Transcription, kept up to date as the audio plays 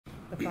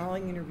The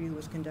following interview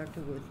was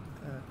conducted with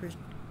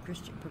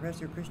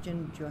Professor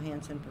Christian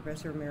Johannsen,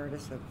 Professor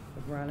Emeritus of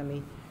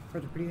Agronomy for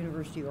the Purdue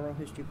University Oral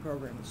History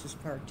Program. This is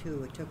part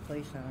 2. It took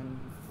place on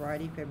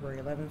Friday, February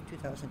 11th,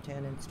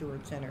 2010 in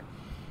Stewart Center.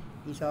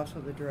 He's also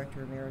the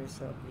Director Emeritus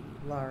of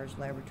the LARS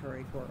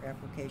Laboratory for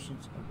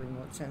Applications of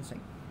Remote Sensing.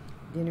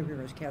 The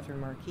interviewer is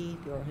Katherine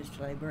Markee, the Oral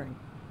History Librarian.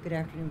 Good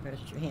afternoon,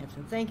 Professor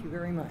Johannsen. Thank you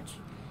very much.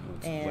 Well,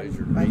 it's and a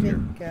pleasure to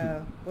be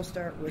here. We'll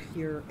start with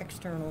your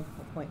external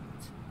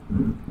appointments.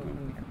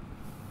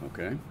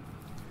 Okay.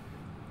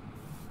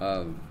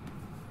 Where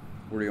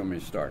do you want me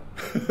to start?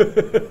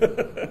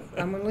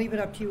 I'm going to leave it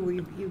up to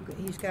you.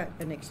 He's got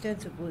an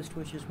extensive list,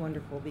 which is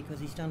wonderful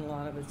because he's done a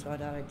lot of it. So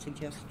I'd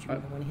suggest that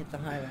you want to hit the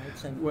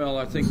highlights. Well,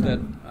 I think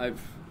that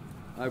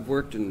I've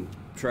worked and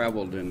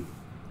traveled in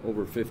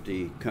over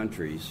 50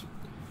 countries,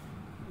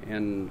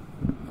 and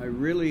I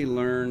really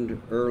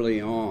learned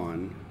early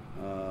on.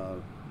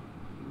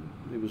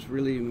 It was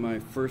really my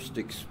first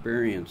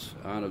experience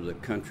out of the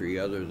country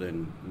other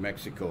than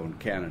Mexico and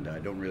Canada. I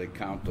don't really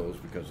count those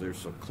because they're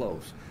so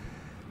close.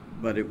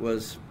 But it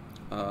was,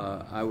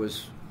 I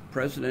was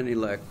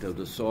president-elect of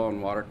the Soil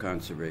and Water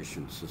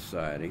Conservation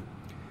Society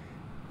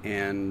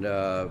and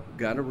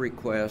got a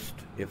request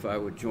if I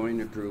would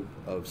join a group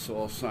of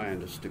soil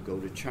scientists to go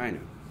to China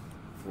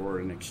for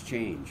an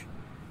exchange.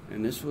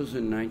 And this was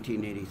in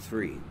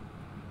 1983.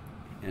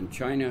 And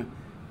China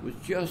was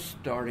just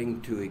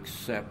starting to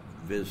accept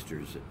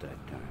visitors at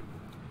that time.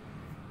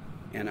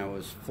 And I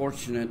was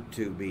fortunate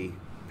to be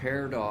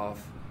paired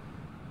off.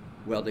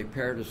 Well, they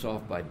paired us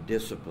off by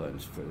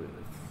disciplines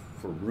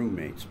for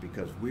roommates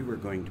because we were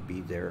going to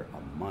be there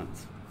a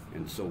month.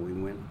 And so we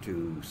went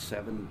to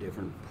 7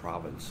 different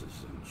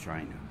provinces in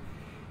China.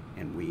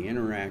 And we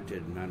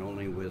interacted not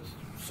only with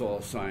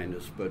soil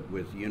scientists, but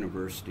with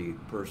university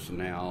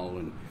personnel.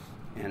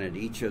 And at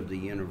each of the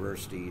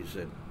universities,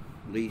 at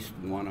least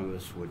one of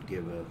us would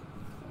give a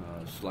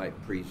slight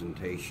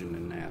presentation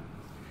in that.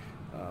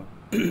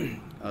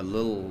 A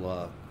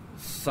little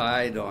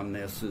side on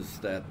this is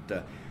that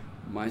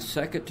my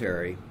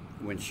secretary,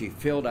 when she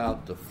filled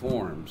out the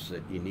forms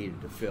that you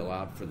needed to fill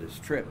out for this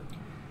trip,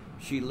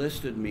 she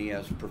listed me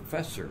as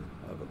professor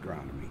of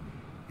agronomy,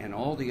 and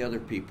all the other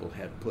people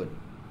had put,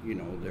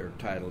 their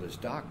title as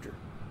doctor.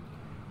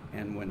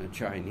 And when the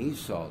Chinese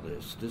saw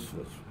this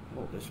was,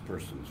 oh, this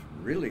person's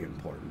really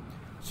important.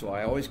 So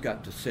I always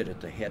got to sit at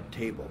the head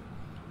table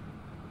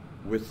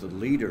with the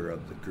leader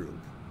of the group,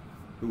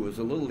 who was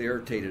a little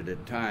irritated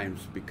at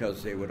times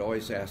because they would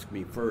always ask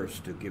me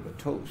first to give a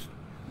toast.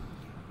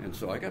 And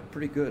so I got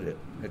pretty good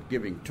at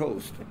giving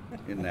toast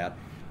in that.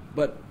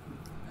 But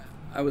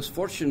I was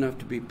fortunate enough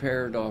to be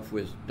paired off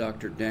with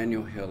Dr.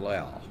 Daniel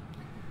Hillel,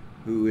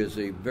 who is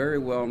a very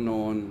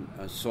well-known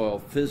soil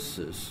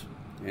physicist,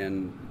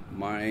 and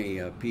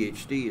my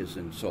PhD is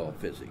in soil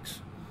physics.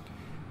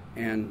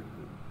 And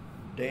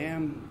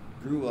Dan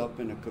grew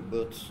up in a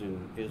kibbutz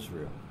in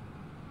Israel,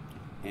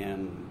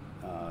 and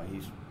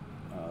he's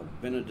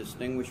been a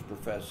distinguished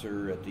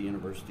professor at the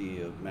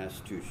University of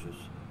Massachusetts.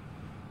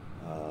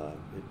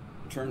 It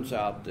turns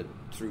out that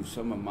through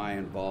some of my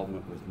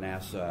involvement with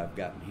NASA, I've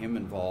gotten him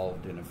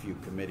involved in a few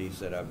committees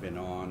that I've been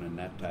on and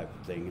that type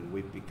of thing, and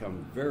we've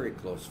become very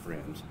close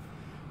friends.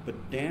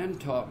 But Dan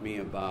taught me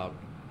about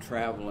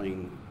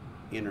traveling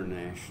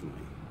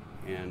internationally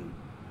and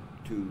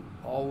to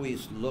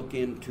always look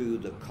into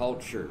the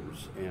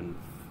cultures and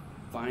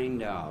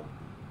find out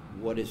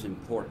what is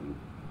important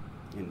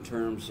in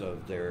terms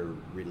of their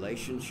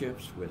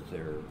relationships with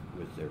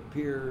their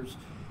peers,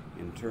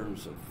 in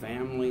terms of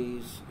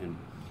families, and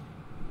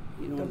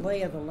the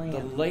lay of the land.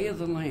 The lay of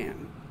the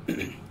land.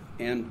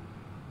 And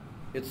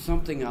it's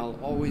something I'll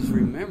always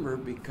remember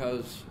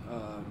because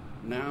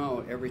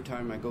now every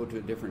time I go to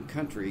a different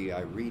country,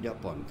 I read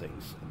up on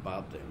things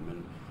about them.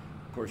 And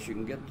of course you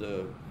can get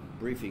the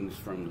briefings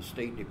from the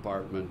State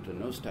Department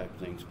and those type of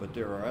things, but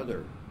there are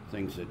other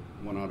things that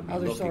one ought to be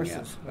looking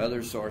at.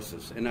 Other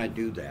sources, and I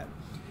do that.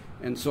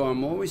 And so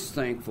I'm always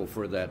thankful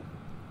for that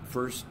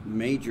first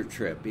major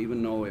trip,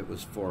 even though it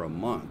was for a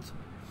month,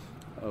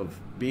 of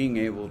being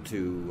able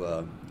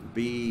to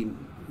be,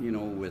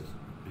 with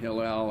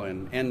Hillel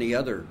and the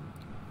other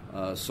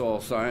soil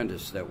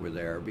scientists that were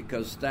there,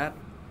 because that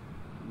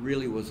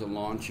really was a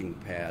launching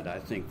pad, I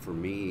think, for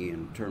me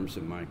in terms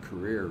of my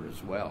career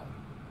as well,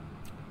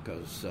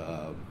 because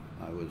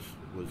I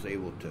was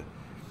able to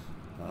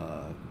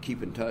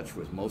keep in touch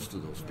with most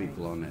of those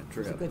people on that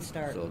trip. It was a good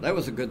start. So that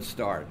was a good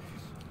start.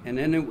 And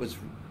then it was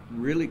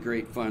really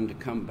great fun to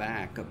come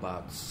back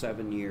about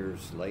 7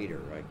 years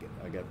later.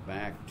 I got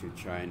back to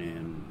China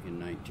in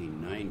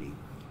 1990.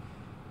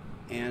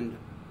 And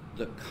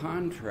the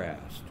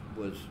contrast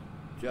was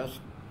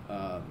just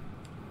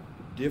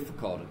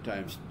difficult at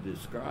times to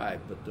describe,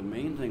 but the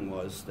main thing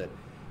was that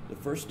the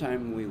first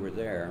time we were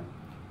there,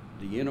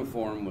 the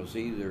uniform was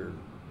either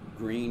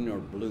green or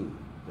blue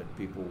that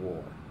people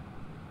wore.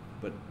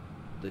 But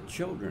the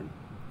children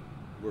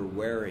were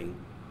wearing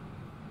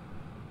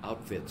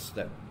outfits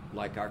that,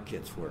 like our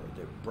kids were,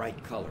 they're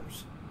bright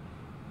colors.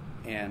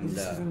 And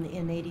this is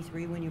in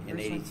 '83 when you first in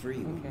went? '83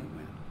 when Okay. we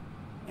went.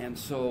 And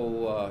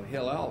so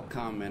Hillel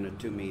commented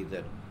to me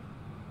that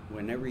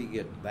whenever you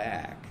get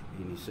back,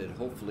 and he said,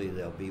 hopefully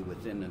they'll be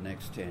within the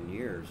next 10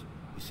 years,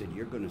 he said,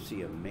 you're going to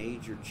see a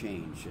major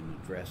change in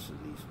the dress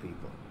of these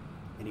people.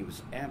 And he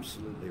was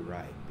absolutely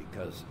right,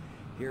 because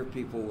here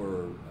people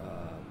were,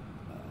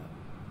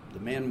 the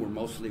men were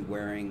mostly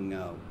wearing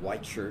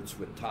white shirts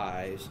with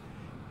ties,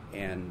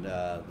 and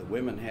the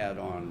women had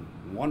on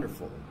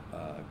wonderful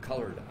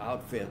colored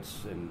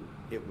outfits, and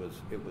it was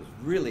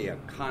really a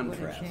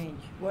contrast. What a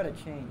change! What a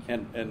change!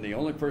 And the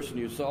only person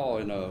you saw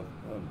in a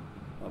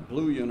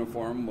blue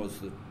uniform was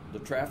the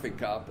traffic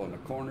cop on the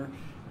corner,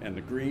 and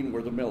the green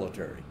were the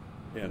military,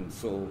 and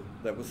so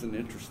that was an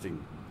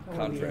interesting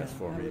contrast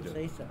for me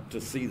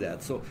to see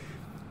that. So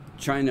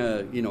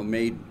China,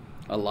 made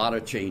a lot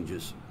of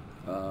changes,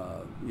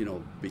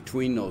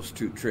 between those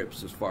two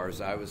trips, as far as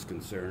I was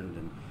concerned,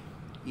 and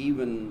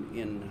even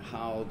in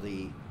how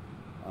the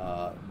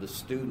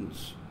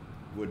students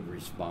would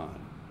respond,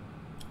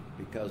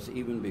 because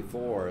even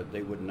before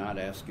they would not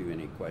ask you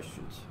any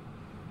questions.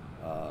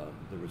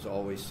 There was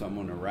always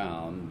someone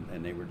around,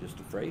 and they were just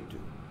afraid to.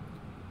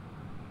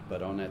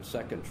 But on that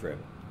second trip,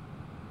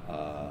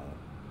 there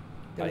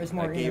was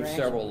more I gave interaction.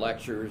 several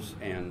lectures,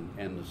 and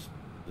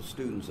the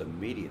students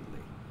immediately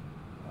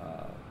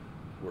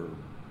were,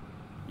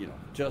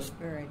 just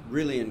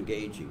really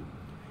engaging.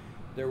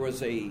 There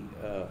was a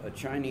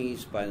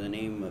Chinese by the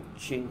name of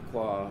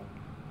Qinghua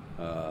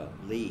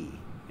Li,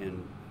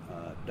 and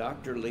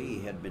Dr. Li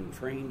had been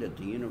trained at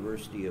the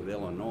University of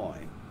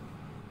Illinois,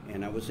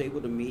 and I was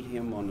able to meet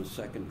him on the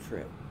second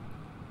trip.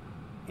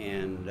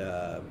 And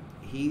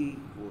he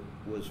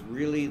was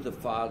really the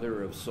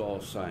father of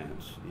soil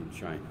science in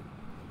China.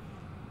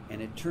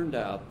 And it turned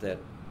out that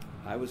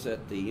I was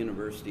at the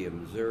University of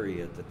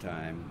Missouri at the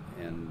time,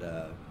 and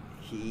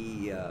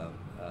he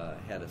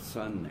had a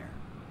son there.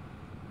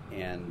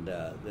 And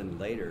then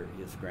later,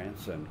 his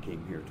grandson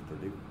came here to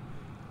Purdue.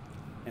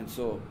 And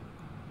so,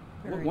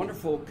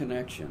 wonderful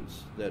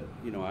connections that,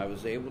 I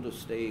was able to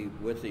stay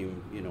with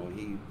him.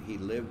 He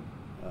lived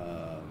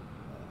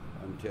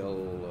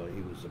until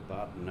he was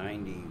about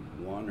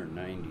 91 or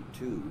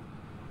 92.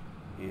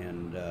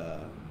 And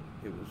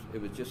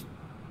it was just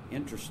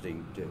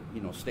interesting to,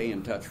 stay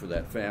in touch with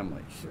that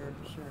family. Sure.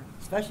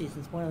 Especially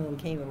since one of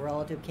them a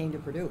relative came to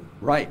Purdue.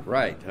 Right.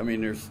 I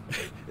mean,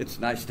 it's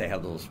nice to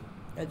have those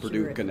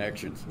Purdue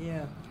connections.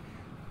 Yeah.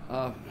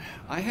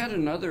 I had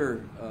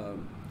another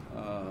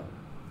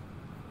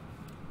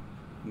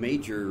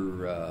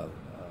major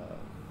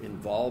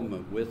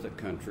involvement with the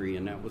country,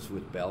 and that was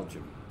with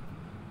Belgium.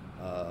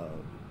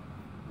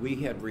 We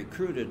had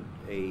recruited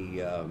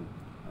a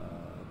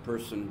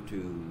person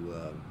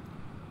to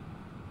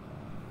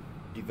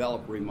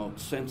develop remote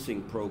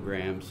sensing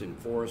programs in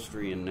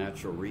forestry and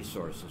natural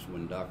resources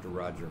when Dr.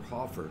 Roger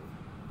Hoffer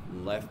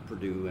left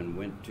Purdue and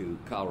went to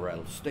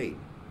Colorado State.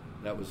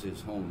 That was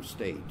his home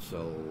state,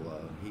 so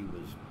he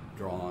was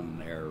drawn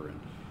there,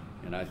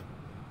 and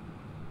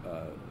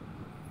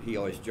he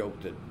always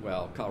joked that,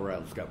 well,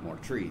 Colorado's got more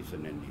trees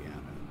than Indiana.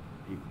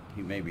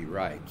 He may be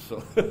right.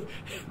 So,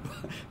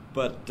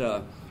 but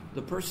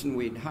the person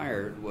we'd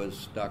hired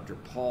was Dr.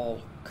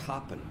 Paul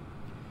Coppin,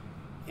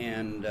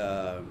 and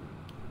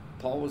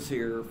Paul was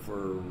here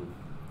for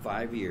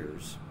 5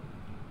 years,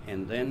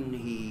 and then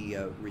he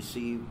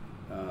received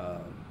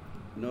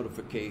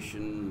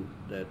notification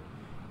that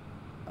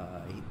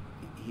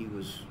he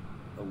was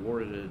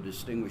awarded a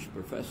distinguished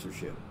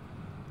professorship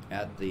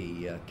at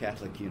the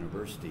Catholic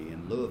University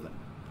in Leuven.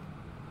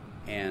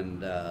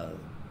 And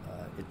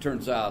it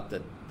turns out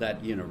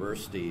that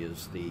university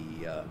is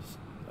the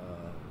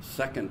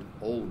second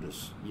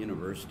oldest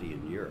university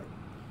in Europe.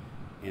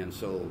 And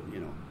so,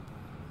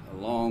 a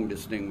long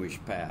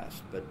distinguished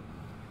past. But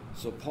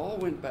so Paul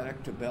went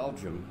back to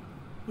Belgium.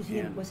 Was he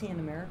an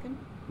American?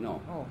 No.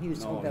 Oh, he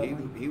was from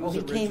Belgium. He was he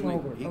originally, came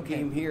over. He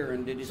came here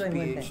and did his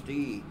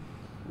PhD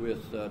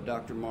with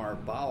Dr. Mar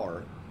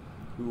Bauer,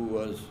 who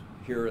was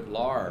here at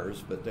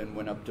Lars, but then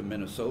went up to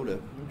Minnesota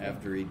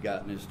after he'd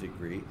gotten his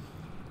degree.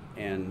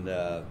 And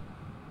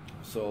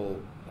so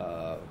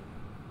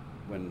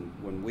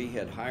when we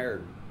had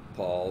hired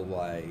Paul,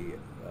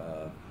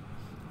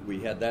 we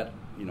had that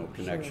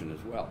connection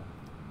as well.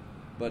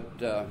 But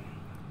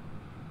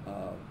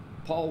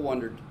Paul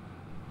wondered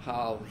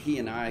how he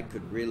and I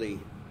could really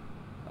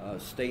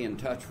stay in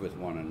touch with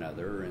one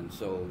another, and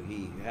so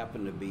he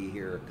happened to be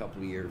here a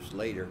couple of years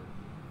later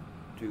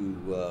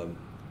to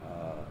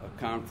a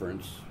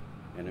conference,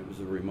 and it was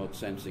a remote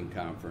sensing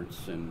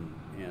conference, and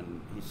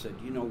he said,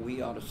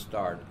 we ought to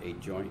start a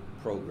joint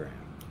program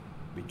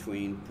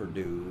between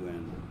Purdue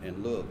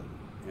and Leuven.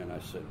 And I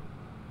said,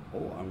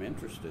 oh, I'm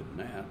interested in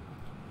that.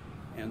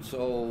 And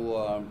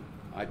so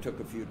I took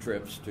a few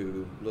trips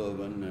to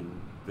Leuven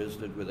and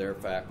visited with their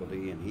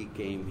faculty, and he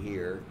came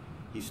here.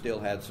 He still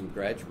had some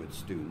graduate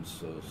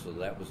students, so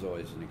that was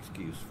always an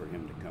excuse for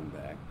him to come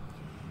back.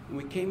 And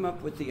we came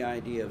up with the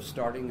idea of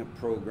starting a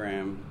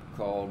program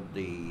called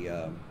the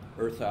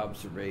Earth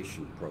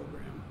Observation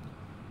Program.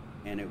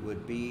 and it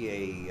would be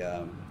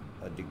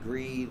a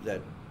degree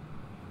that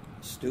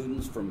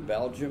students from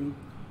Belgium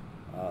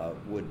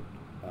would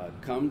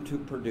come to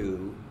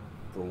Purdue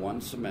for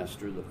one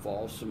semester, the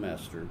fall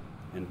semester,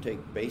 and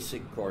take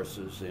basic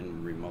courses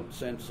in remote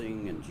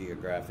sensing and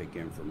geographic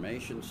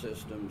information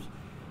systems,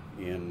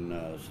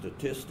 in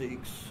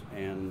statistics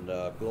and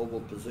global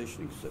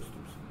positioning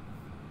systems.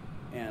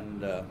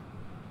 And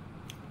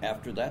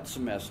after that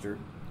semester,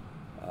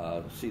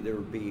 there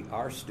would be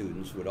our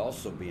students would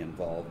also be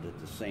involved at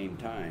the same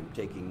time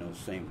taking those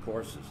same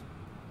courses.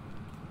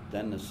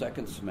 Then the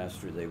second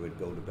semester they would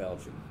go to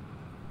Belgium.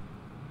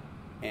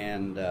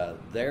 And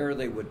there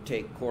they would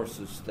take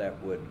courses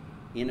that would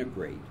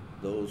integrate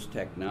those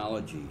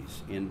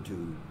technologies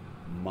into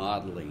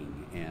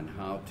modeling and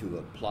how to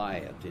apply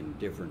it in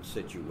different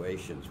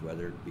situations,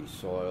 whether it be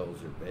soils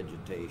or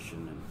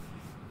vegetation.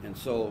 And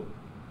so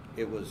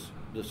it was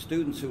the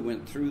students who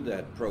went through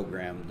that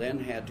program then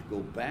had to go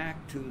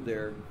back to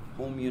their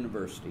home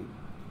university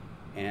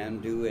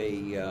and do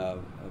a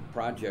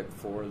project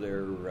for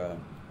their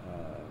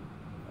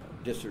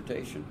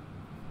dissertation.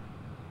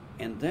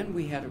 And then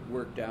we had it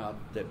worked out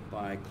that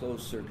by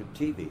closed circuit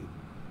TV,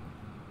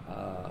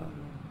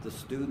 the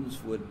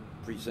students would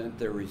present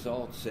their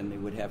results, and they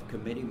would have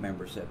committee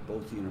members at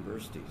both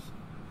universities.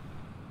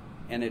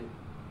 And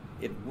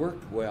it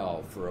worked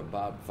well for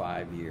about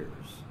 5 years.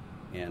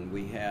 And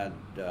we had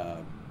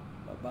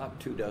about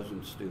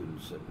 24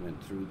 students that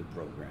went through the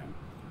program.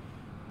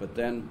 But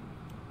then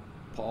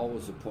Paul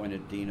was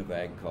appointed Dean of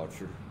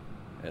Agriculture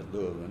at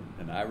Louisville,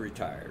 and I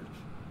retired.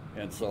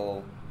 And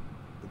so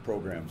the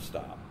program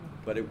stopped.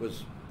 But it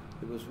was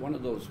one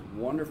of those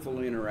wonderful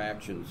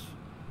interactions,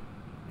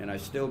 and I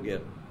still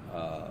get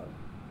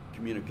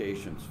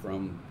communications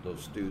from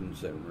those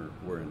students that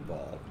were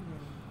involved.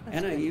 Yeah,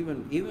 and I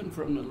even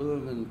from the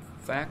Louisville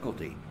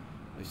faculty,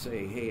 I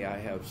say, hey, I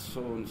have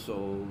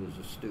so-and-so as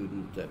a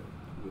student that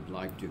would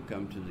like to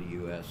come to the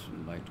U.S.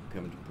 and would like to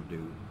come to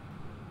Purdue.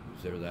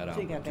 Is there that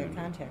opportunity? So you got that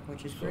contact,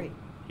 which is great.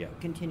 Yeah.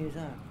 Continues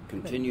on.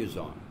 Continues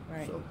on.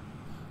 Right. So,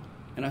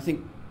 and I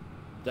think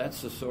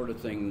that's the sort of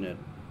thing that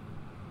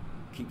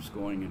keeps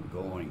going and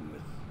going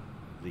with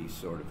these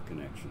sort of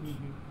connections.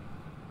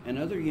 Mm-hmm.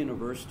 Another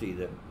university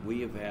that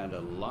we have had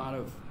a lot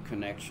of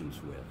connections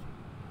with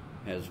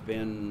has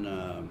been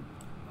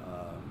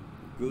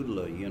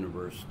Gudla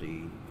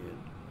University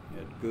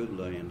at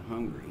Gudla in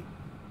Hungary,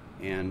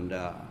 and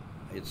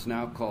it's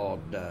now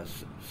called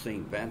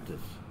St.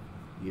 Ventus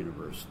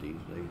University.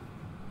 They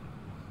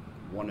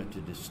wanted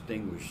to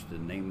distinguish the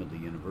name of the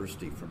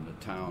university from the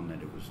town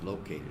that it was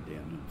located in,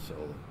 and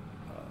so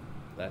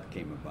that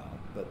came about.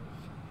 But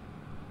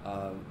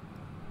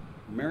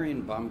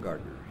Marion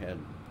Baumgartner had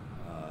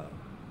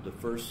the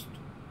first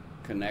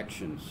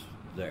connections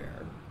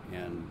there,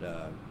 and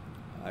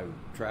I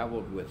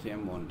traveled with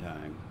him one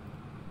time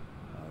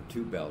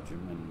to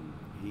Belgium, and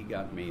he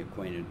got me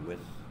acquainted with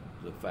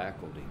the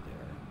faculty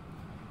there.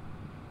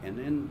 And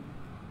then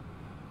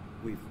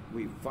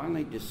we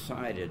finally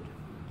decided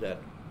that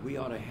we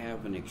ought to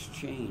have an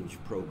exchange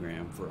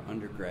program for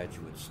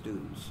undergraduate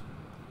students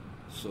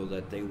so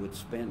that they would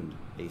spend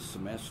a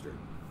semester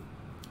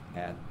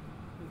at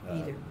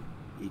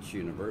each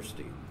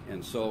university.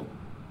 And so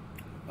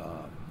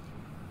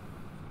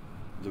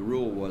the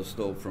rule was,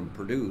 though, from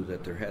Purdue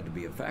that there had to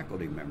be a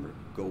faculty member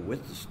go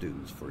with the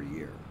students for a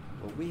year.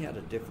 Well, we had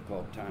a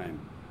difficult time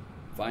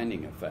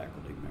finding a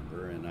faculty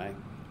member, and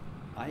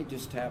I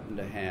just happened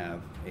to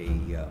have a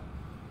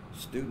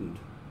student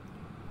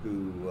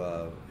who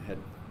had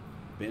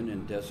been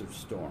in Desert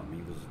Storm.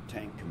 He was a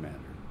tank commander,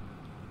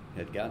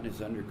 had gotten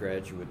his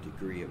undergraduate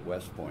degree at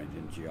West Point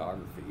in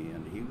geography,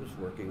 and he was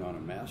working on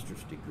a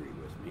master's degree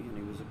with me, and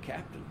he was a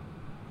captain.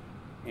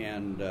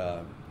 And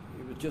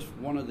he was just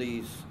one of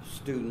these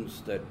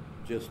students that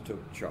just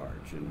took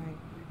charge.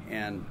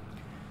 And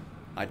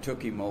I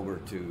took him over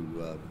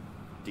to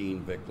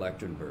Dean Vic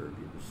Lechtenberg.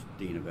 He was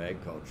Dean of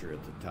Agriculture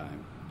at the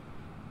time.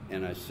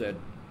 And I said,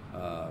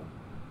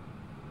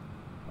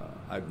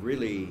 I'd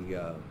really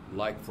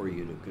like for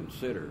you to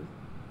consider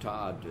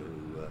Todd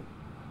to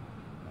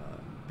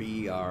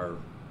be our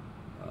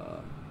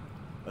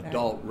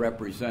adult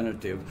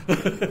representative.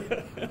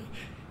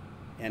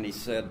 And he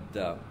said,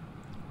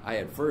 I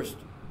had first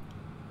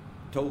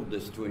told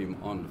this to him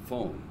on the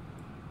phone,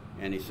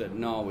 and he said,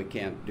 no, we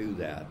can't do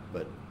that,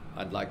 but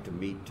I'd like to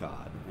meet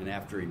Todd. And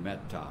after he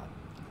met Todd,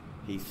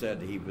 he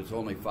said he was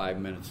only 5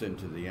 minutes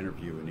into the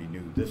interview, and he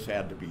knew this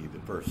had to be the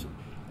person.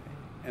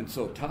 And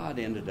so Todd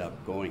ended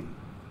up going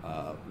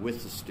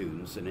with the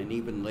students, and then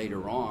even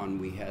later on,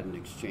 we had an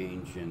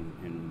exchange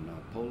in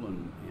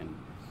Poland, and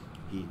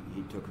he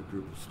took a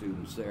group of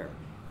students there.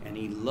 And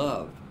he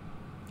loved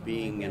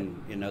being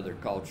in other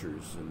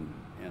cultures,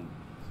 and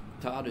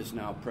Todd is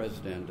now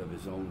president of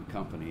his own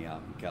company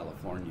out in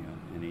California,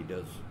 and he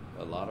does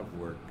a lot of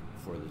work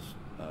for this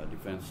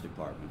Defense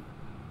Department,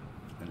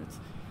 and it's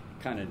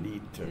kind of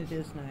neat to... It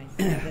is nice.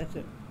 Yeah, that's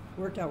it.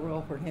 Worked out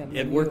well for him.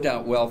 It worked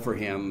out well for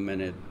him,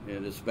 and it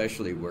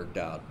especially worked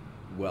out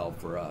well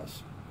for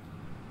us.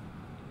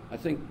 I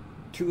think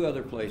two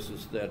other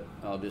places that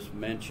I'll just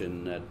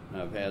mention that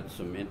I've had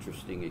some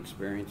interesting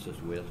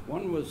experiences with.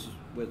 One was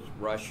with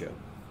Russia.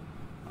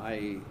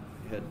 I'd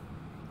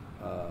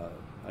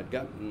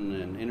gotten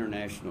an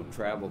international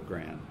travel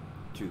grant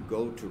to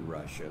go to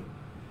Russia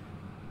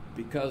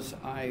because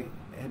I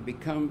had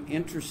become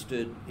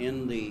interested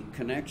in the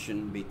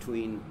connection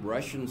between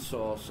Russian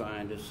soil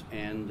scientists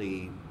and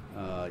the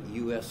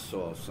U.S.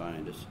 soil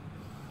scientists.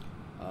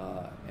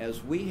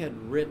 As we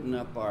had written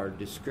up our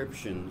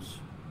descriptions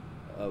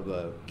of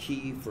a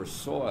key for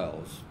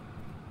soils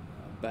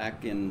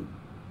back in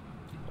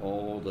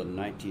all the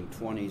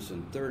 1920s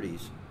and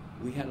 30s,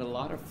 we had a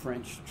lot of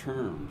French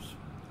terms.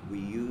 We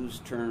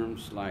used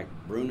terms like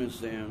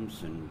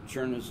brunazems and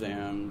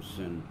chernozems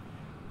and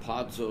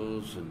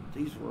podzos, and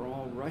these were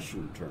all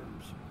Russian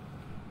terms.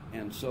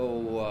 And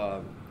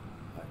so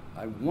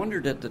I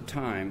wondered at the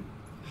time,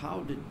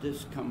 how did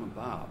this come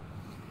about?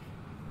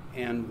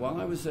 And while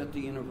I was at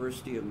the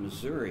University of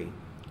Missouri,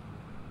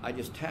 I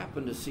just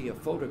happened to see a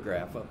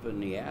photograph up in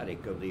the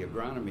attic of the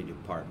agronomy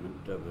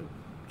department of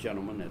a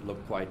gentleman that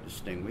looked quite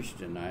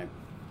distinguished, and I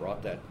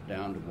brought that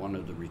down to one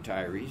of the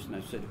retirees, and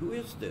I said, "Who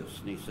is this?"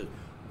 And he said,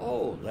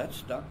 "Oh,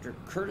 that's Dr.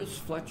 Curtis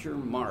Fletcher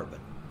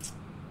Marvin."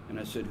 And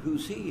I said,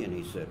 "Who's he?" And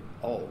he said,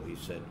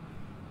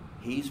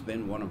 "He's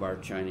been one of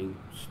our shining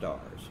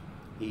stars.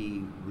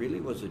 He really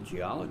was a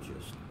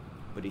geologist,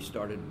 but he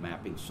started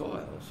mapping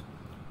soils.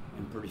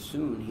 And pretty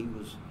soon he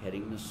was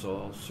heading the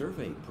soil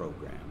survey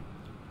program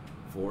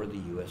for the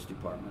U.S.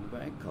 Department of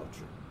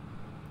Agriculture."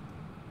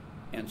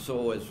 And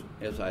so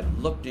as I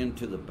looked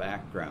into the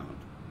background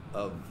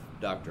of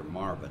Dr.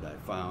 Marvin, I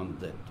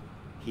found that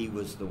he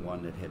was the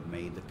one that had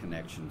made the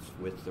connections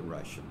with the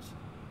Russians.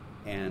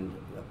 And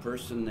the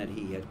person that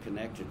he had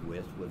connected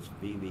with was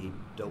V.V.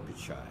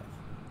 Dokuchaev.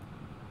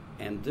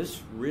 And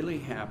this really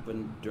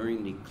happened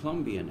during the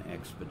Columbian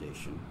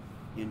expedition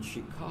in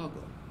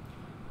Chicago.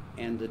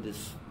 And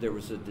there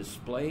was a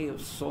display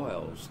of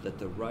soils that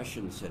the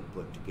Russians had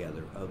put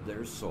together of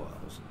their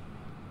soils.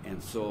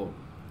 And so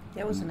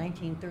that was in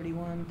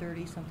 1931,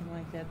 30, something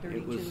like that,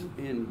 32? It was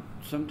in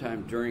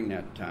sometime during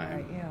that time.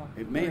 Right, yeah.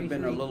 It may have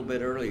been a little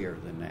bit earlier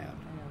than that.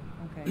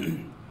 Yeah,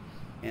 okay.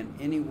 And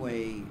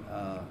anyway,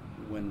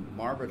 when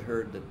Marvin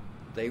heard that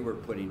they were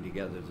putting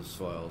together the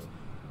soils,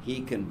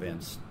 he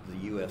convinced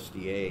the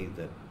USDA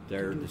that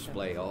their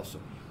display also.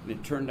 And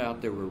it turned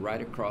out they were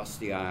right across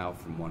the aisle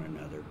from one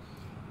another.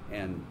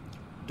 And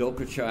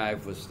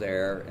Dokuchaev was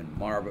there and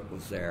Marvin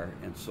was there,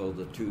 and so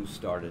the two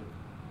started,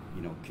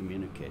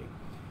 communicating.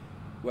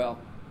 Well,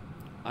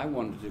 I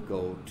wanted to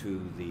go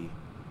to the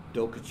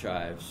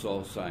Dokuchaev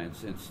Soil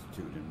Science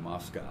Institute in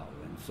Moscow,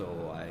 and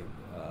so I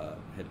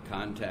had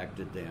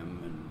contacted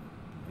them,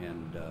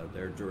 and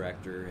their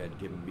director had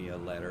given me a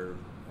letter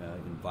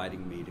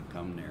inviting me to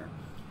come there.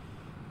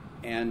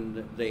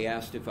 And they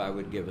asked if I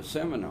would give a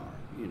seminar,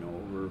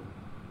 over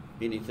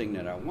anything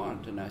that I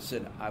want. And I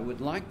said, I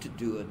would like to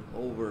do it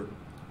over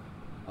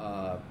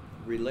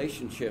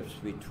relationships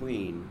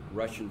between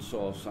Russian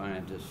soil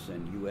scientists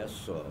and U.S.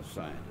 soil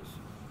scientists.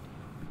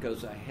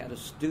 Because I had a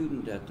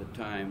student at the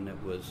time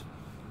that was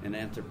an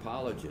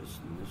anthropologist,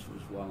 and this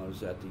was while I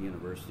was at the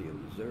University of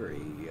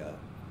Missouri,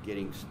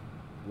 getting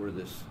where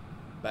this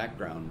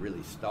background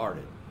really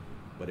started.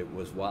 But it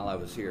was while I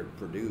was here at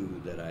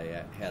Purdue that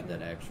I had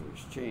that actual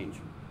exchange.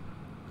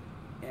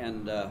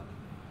 And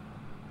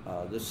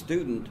the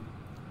student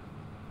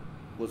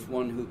was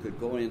one who could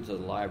go into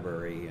the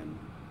library and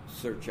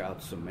search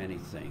out so many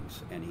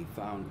things, and he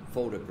found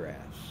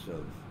photographs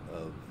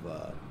of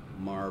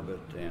Marvin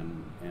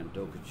and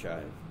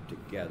Dokuchaev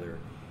together.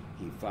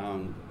 He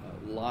found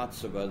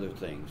lots of other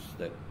things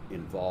that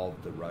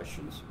involved the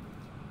Russians,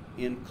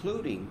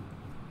 including,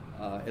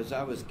 as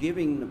I was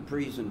giving the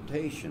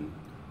presentation,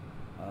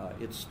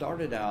 it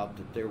started out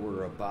that there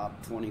were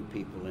about 20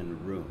 people in the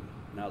room.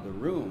 Now the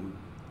room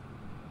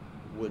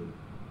would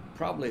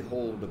probably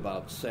hold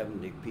about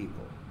 70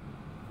 people,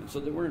 and so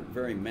there weren't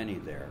very many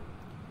there.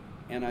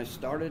 And I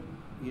started,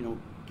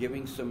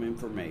 giving some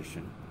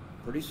information.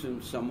 Pretty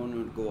soon someone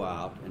would go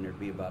out and there'd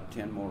be about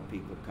 10 more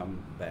people come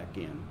back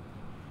in.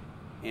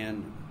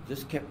 And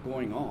this kept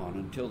going on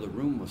until the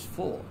room was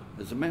full.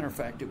 As a matter of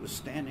fact, it was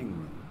standing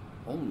room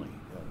only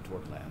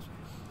toward last.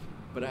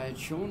 But I had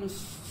shown a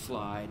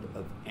slide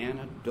of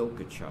Anna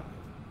Dokuchaev,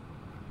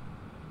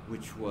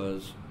 which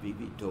was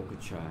V.V.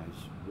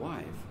 Dokuchaev's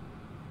wife.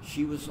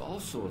 She was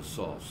also a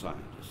soil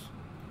scientist.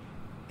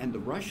 And the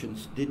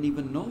Russians didn't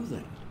even know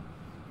that.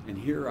 And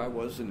here I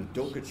was in the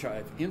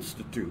Dokuchaev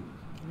Institute.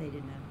 They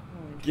didn't have.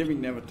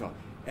 Giving them a talk,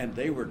 and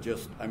they were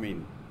just,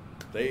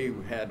 they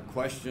had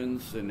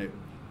questions, and it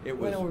was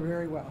went over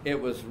very well. It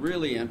was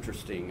really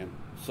interesting. And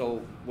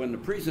so when the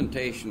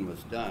presentation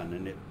was done,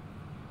 and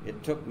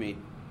it took me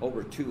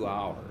over 2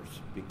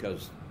 hours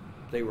because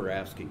they were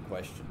asking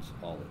questions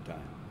all the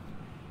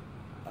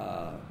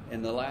time.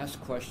 And the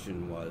last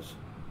question was,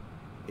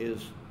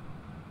 is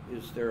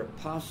there a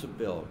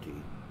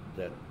possibility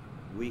that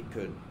we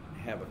could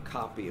have a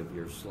copy of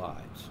your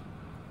slides?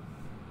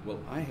 Well,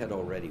 I had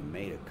already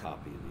made a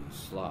copy of these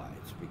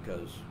slides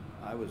because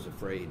I was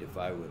afraid if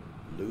I would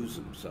lose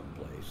them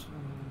someplace,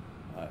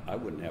 I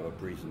wouldn't have a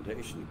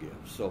presentation to give.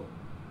 So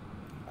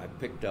I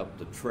picked up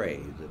the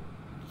tray that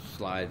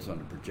slides on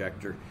a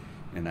projector,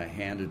 and I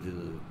handed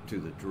it to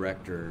the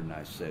director, and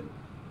I said,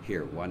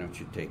 "Here, why don't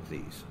you take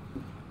these?"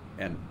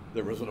 And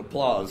there was an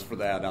applause for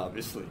that,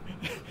 obviously.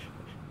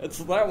 And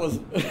so that was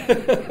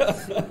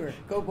super.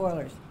 Go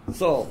Boilers.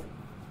 So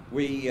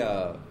we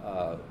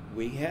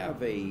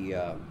have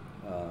a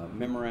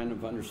memorandum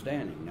of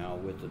understanding now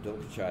with the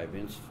Dokuchaev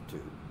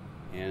Institute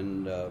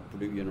and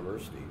Purdue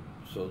University,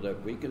 so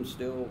that we can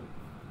still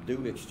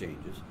do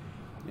exchanges.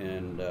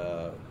 And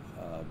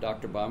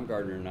Dr.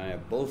 Baumgartner and I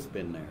have both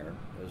been there,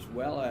 as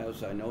well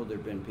as I know there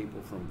have been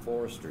people from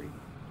forestry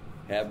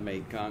have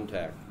made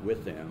contact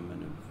with them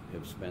and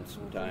have spent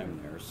some time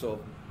there. So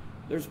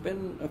there's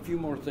been a few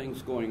more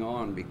things going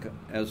on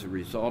as a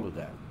result of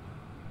that.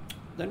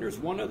 Then there's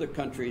one other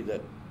country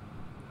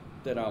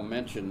that I'll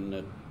mention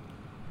that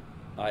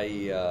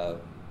I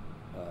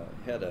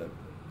had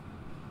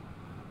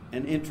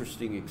an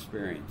interesting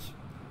experience,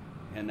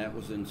 and that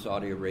was in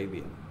Saudi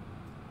Arabia.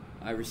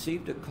 I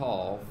received a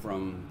call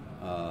from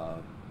a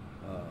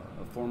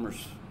former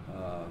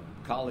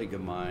colleague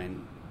of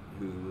mine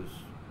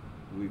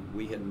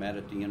we had met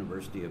at the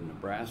University of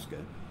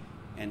Nebraska,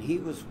 and he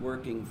was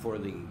working for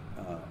the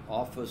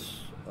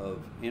Office of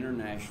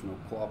International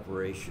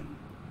Cooperation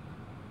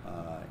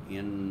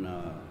in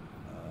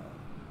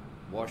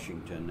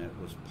Washington. It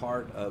was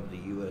part of the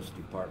U.S.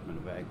 Department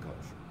of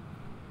Agriculture.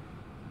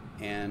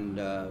 And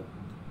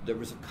there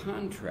was a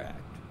contract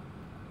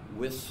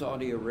with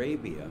Saudi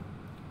Arabia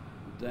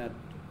that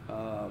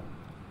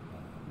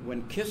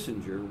when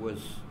Kissinger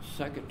was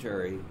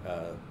Secretary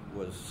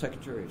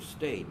of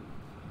State,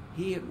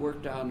 he had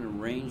worked out an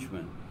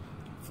arrangement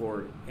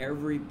for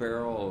every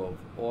barrel of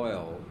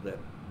oil that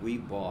we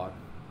bought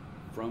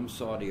from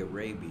Saudi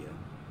Arabia,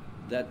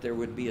 that there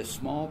would be a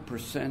small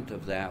percent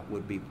of that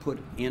would be put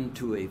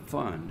into a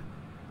fund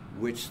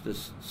which the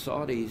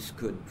Saudis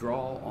could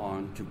draw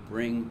on to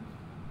bring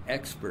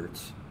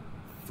experts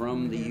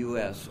from the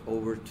U.S.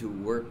 over to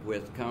work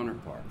with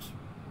counterparts.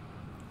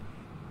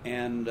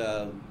 And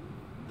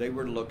they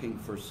were looking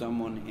for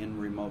someone in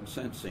remote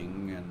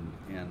sensing,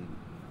 and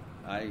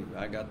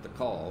I got the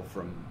call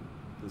from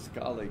this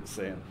colleague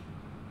saying,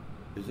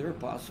 "Is there a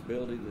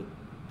possibility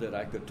that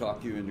I could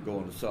talk you into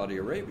going to Saudi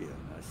Arabia?"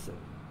 And I said,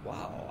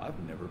 "Wow, I've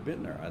never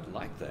been there. I'd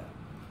like that."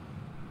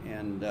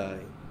 And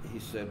he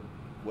said,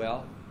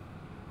 "Well,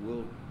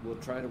 we'll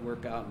try to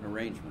work out an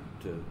arrangement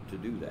to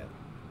do that."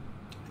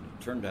 And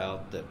it turned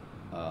out that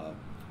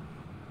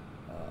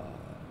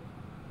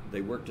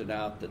they worked it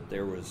out that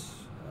there was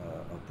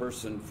a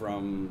person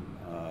from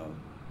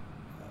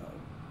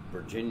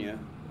Virginia,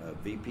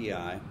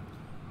 VPI,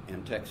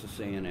 and Texas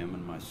A&M,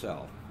 and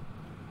myself.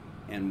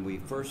 And we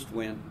first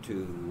went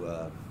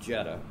to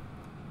Jeddah,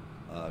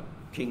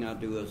 King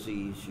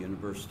Abdulaziz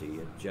University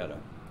at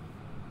Jeddah.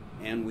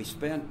 And we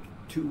spent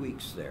 2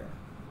 weeks there,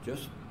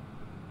 just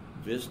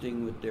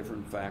visiting with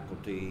different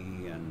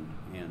faculty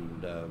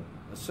and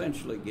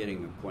essentially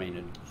getting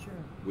acquainted. Sure.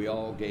 We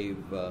all gave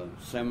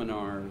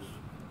seminars,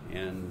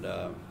 and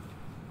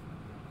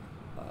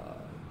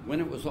when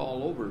it was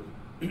all over,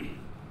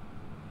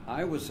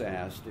 I was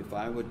asked if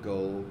I would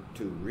go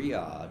to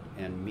Riyadh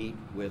and meet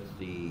with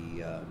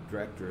the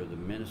director of the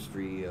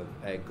Ministry of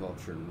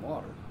Agriculture and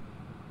Water.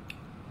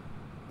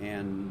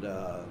 And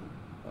the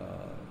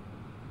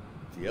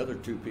other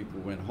two people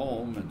went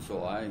home, and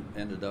so I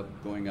ended up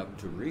going up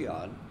to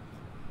Riyadh.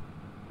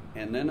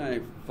 And then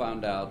I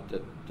found out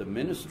that the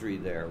ministry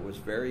there was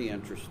very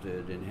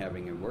interested in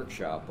having a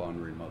workshop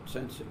on remote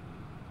sensing.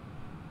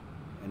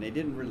 And they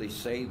didn't really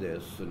say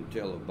this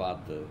until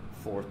about the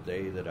fourth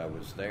day that I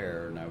was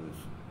there, and I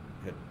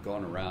had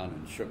gone around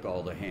and shook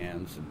all the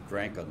hands and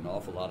drank an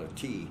awful lot of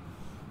tea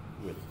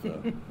with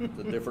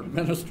the different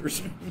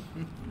ministers.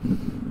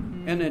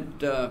 And it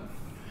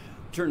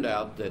turned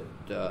out that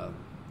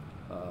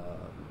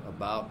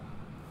about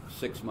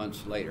 6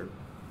 months later,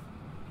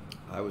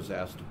 I was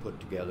asked to put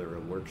together a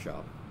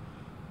workshop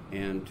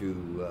and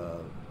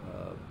to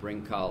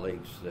bring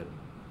colleagues that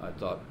I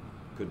thought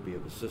could be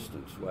of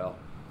assistance. Well,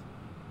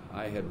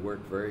 I had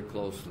worked very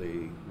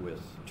closely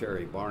with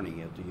Terry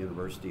Barney at the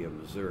University of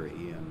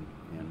Missouri,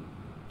 and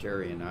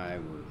Terry and I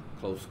were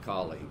close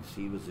colleagues.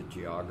 He was a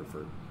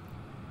geographer,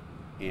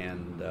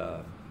 and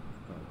I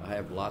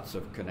have lots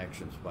of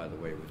connections, by the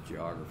way, with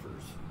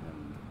geographers,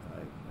 and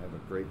I have a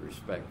great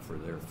respect for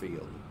their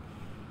field.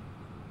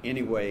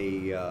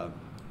 Anyway,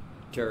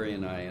 Terry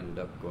and I ended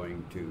up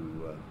going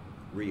to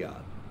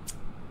Riyadh,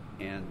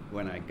 and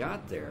when I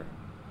got there,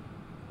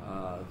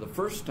 the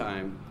first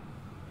time,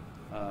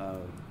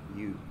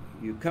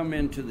 you come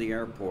into the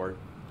airport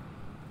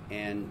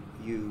and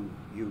you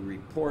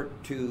report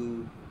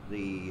to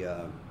the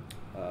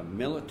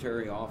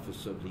military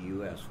office of the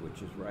U.S.,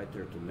 which is right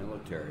there at the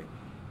military,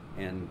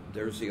 and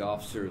there's the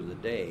officer of the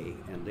day,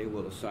 and they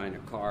will assign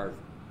a car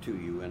to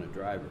you and a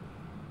driver.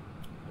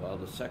 Well,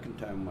 the second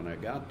time when I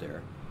got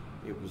there,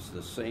 it was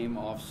the same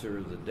officer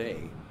of the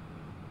day,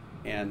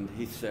 and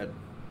he said,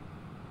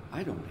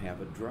 I don't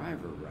have a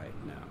driver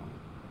right now.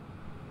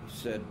 He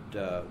said,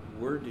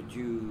 where did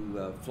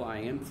you fly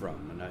in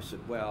from? And I said,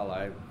 well,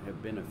 I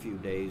have been a few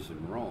days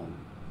in Rome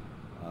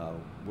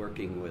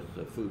working with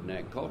the Food and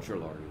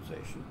Agricultural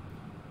Organization.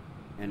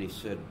 And he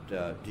said,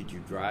 did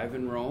you drive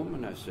in Rome?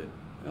 And I said,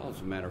 well,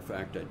 as a matter of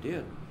fact, I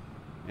did.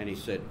 And he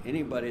said,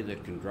 anybody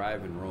that can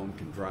drive in Rome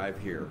can drive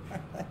here.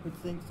 I would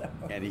think so.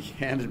 And he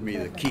handed me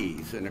the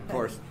keys. And of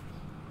course,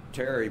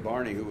 Terry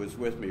Barney, who was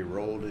with me,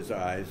 rolled his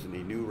eyes, and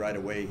he knew right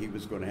away he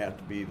was going to have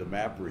to be the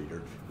map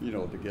reader,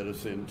 to get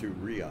us into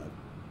Riyadh.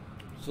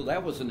 So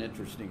that was an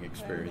interesting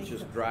experience,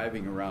 just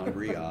driving around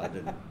Riyadh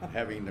and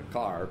having the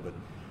car. But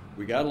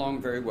we got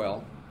along very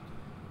well.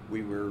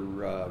 We were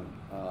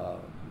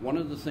one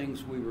of the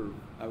things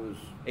I was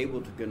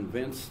able to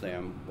convince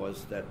them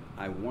was that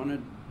I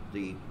wanted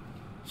the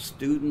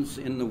students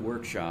in the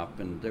workshop,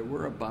 and there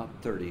were about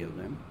 30 of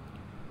them.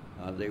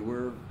 They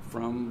were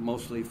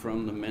mostly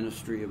from the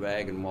Ministry of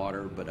Ag and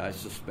Water, but I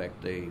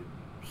suspect they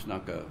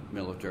snuck a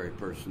military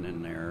person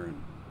in there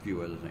and a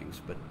few other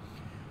things.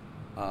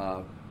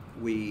 But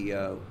we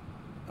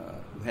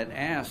had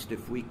asked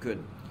if we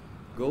could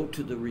go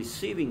to the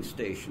receiving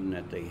station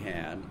that they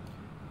had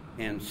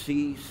and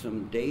see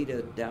some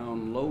data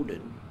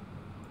downloaded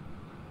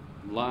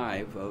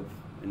live of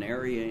an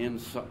area in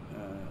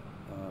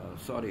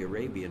Saudi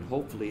Arabia, and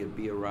hopefully it'd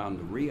be around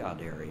the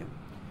Riyadh area.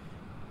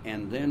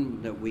 And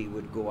then that we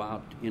would go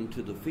out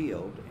into the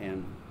field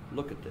and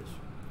look at this.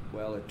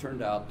 Well, it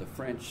turned out the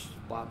French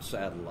spot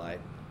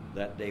satellite,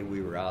 that day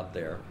we were out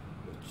there,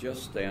 was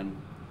just then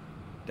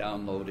they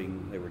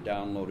were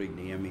downloading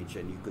the image,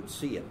 and you could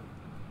see it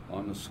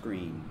on the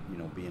screen,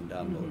 being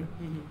downloaded.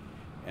 Mm-hmm, mm-hmm.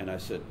 And I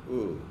said,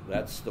 ooh,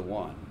 that's the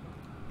one.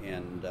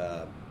 And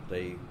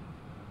they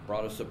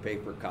brought us a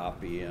paper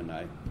copy, and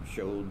I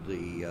showed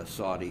the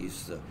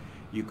Saudis.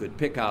 You could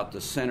pick out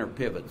the center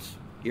pivots,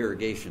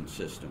 irrigation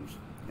systems,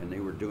 and they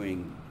were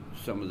doing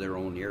some of their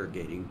own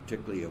irrigating,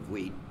 particularly of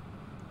wheat.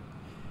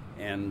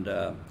 And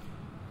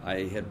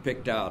I had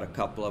picked out a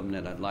couple of them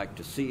that I'd like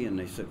to see, and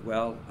they said,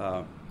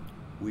 well,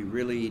 we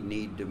really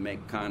need to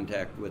make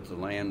contact with the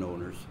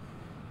landowners,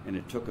 and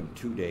it took them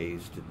 2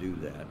 days to do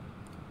that.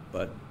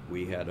 But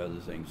we had other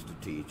things to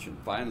teach, and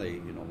finally,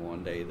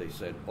 one day they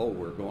said, oh,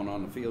 we're going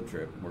on a field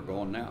trip, and we're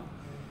going now.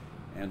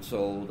 And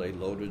so they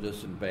loaded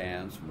us in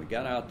vans, and we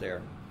got out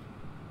there,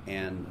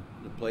 and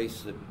the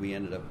place that we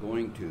ended up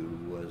going to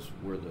was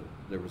where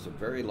there was a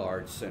very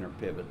large center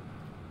pivot,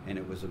 and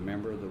it was a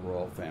member of the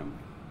royal family.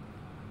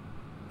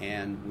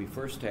 And we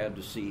first had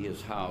to see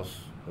his house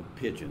of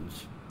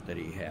pigeons that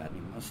he had.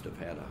 He must have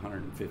had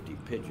 150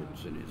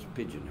 pigeons in his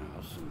pigeon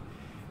house. And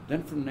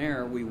then from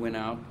there, we went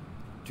out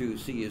to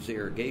see his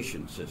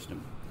irrigation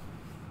system.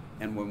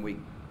 And when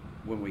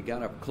we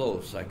got up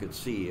close, I could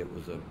see it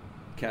was a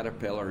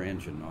Caterpillar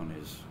engine on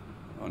his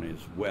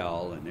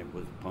well, and it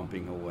was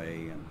pumping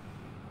away. And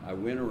I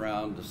went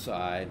around the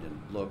side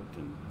and looked,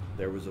 and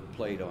there was a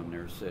plate on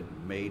there that said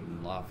 "Made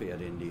in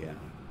Lafayette, Indiana."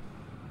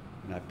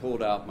 And I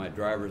pulled out my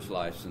driver's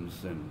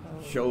license and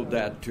showed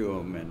that to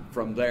him, and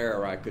from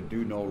there I could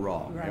do no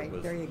wrong. Right, it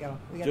was there you go.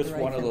 We got just the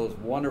right one of those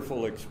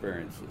wonderful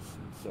experiences.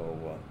 And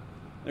so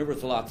there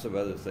was lots of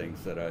other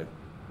things that I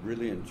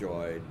really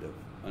enjoyed of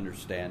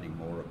understanding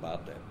more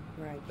about that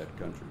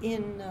country.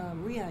 In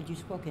Riyadh, you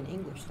spoke in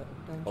English, though,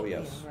 don't you? Oh,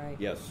 yes. Yeah, right.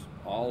 Yes.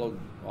 All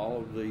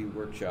of the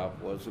workshop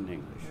was in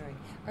English. Right.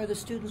 Are the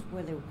students,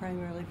 were they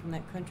primarily from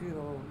that country,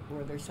 or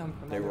were there some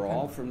from They other were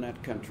all countries? from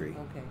that country.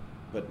 Okay.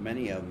 But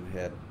many of them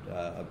had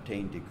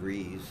obtained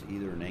degrees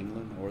either in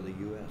England or the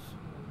U.S.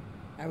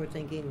 I would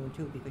think England,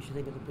 too, because you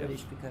think of the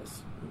British, Yes.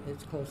 because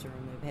it's closer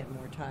and they've had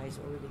more ties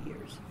over the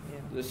years. Yeah.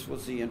 This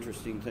was the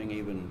interesting thing,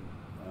 even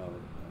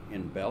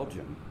in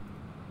Belgium,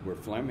 where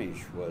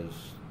Flemish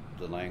was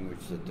the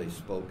language that they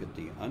spoke at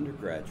the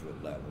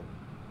undergraduate level,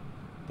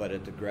 but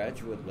at the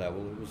graduate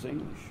level it was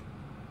English.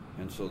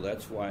 And so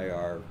that's why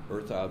our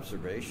Earth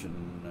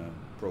observation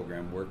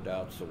program worked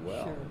out so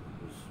well. Sure.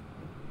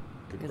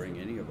 Could bring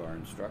any of our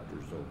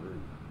instructors over.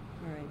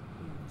 Right.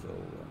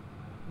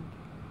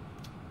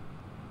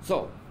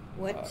 So.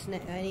 What's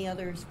any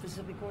other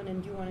specific one?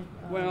 And do you want to?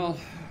 Well,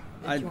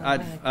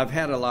 I've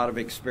had a lot of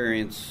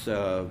experience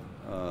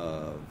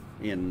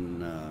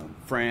in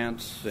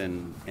France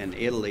and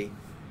Italy.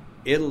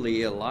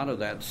 Italy, a lot of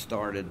that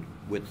started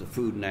with the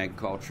Food and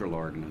Agricultural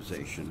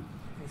Organization.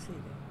 I see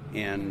that.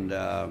 And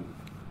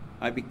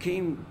I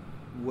became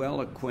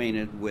well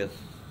acquainted with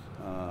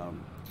a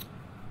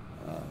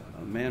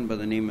man by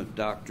the name of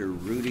Dr.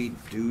 Rudy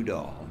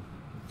Dudall.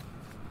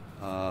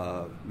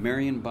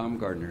 Marion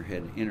Baumgartner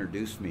had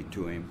introduced me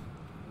to him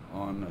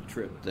on a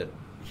trip that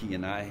he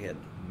and I had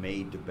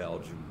made to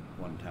Belgium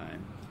one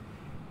time.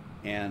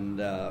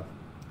 And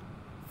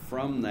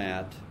from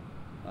that,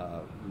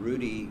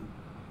 Rudy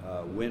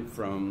went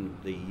from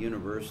the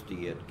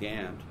university at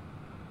Ghent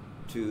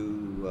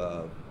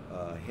to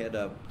head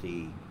up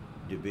the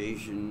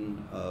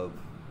Division of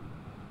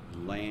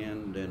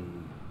Land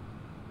and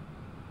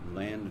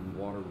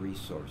Water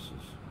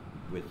Resources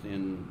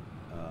within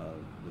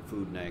the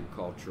Food and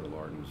Agricultural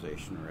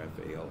Organization, or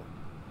FAO.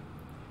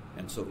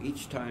 And so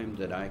each time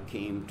that I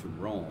came to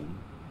Rome,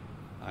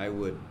 I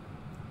would,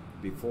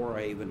 before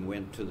I even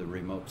went to the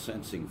remote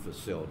sensing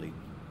facility,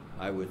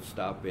 I would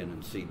stop in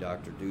and see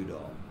Dr.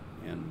 Dudall,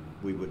 and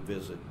we would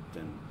visit.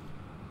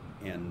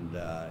 And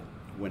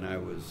when I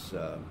was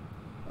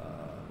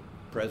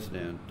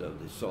president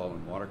of the Soil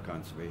and Water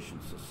Conservation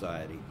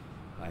Society,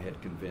 I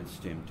had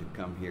convinced him to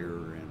come here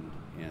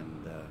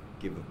and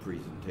give a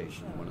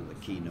presentation, one of the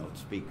keynote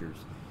speakers.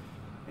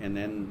 And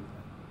then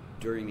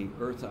during the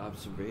Earth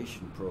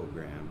observation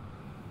program,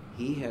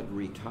 he had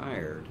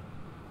retired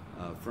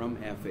from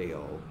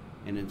FAO,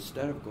 and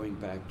instead of going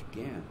back to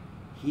Ghent,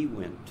 he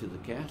went to the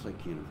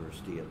Catholic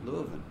University at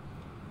Leuven.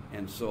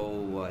 And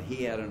so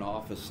he had an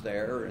office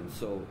there, and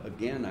so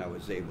again I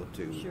was able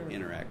to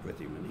interact with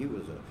him, and he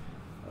was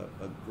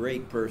a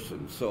great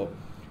person. So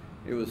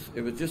it was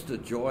just a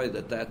joy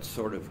that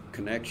sort of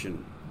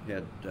connection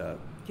had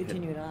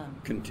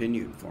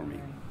continued for me.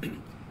 Right.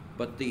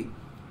 But the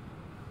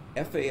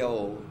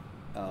FAO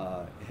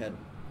had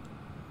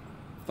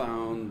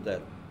found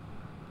that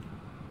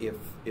if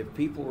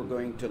people were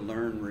going to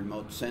learn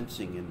remote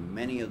sensing in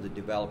many of the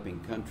developing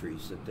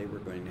countries, that they were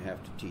going to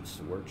have to teach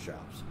the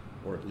workshops,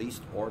 or at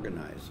least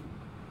organize them,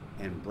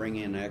 and bring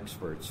in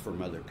experts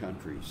from other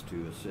countries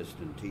to assist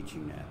in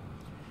teaching that.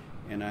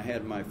 And I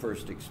had my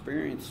first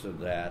experience of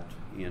that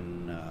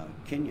in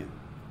Kenya.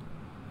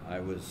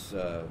 I was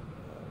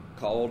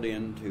called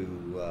in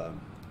to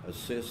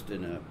assist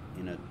in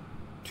a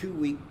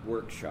 2-week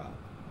workshop.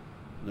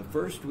 The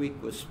first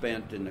week was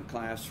spent in the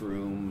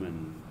classroom,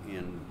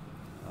 and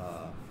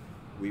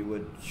we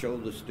would show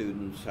the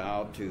students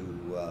how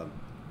to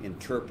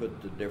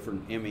interpret the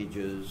different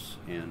images,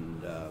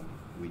 and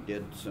we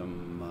did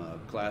some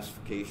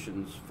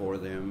classifications for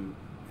them.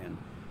 And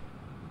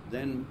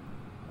then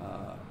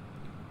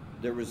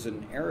there was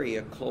an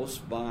area close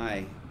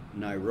by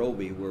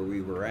Nairobi where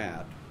we were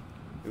at.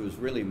 It was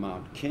really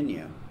Mount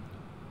Kenya.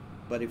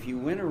 But if you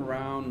went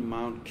around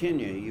Mount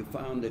Kenya, you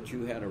found that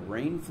you had a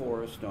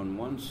rainforest on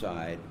one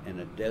side and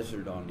a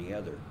desert on the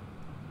other.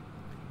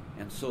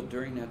 And so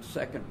during that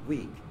second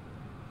week,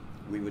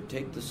 we would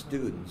take the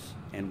students,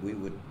 and we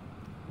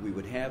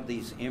would have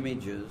these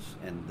images,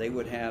 and they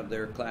would have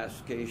their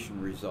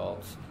classification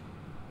results,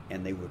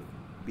 and they would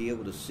be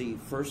able to see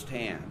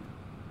firsthand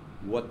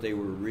what they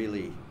were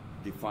really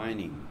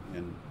defining.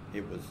 And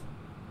it was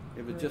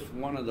just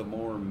one of the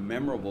more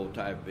memorable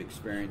type of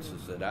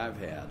experiences that I've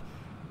had,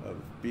 of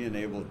being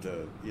able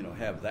to,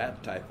 have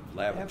that type of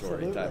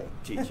laboratory type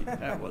of teaching.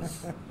 That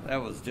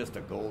was just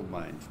a gold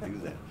mine to do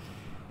that.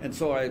 And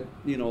so I,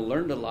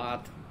 learned a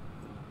lot,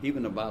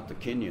 even about the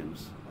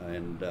Kenyans,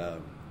 and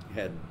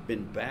had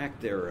been back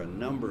there a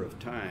number of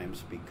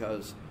times,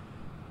 because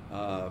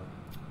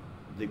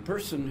the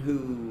person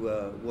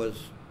who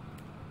was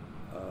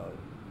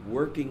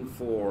working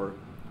for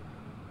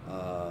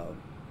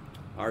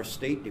our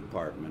State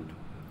Department,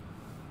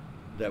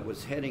 that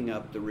was heading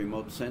up the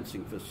remote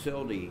sensing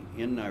facility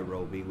in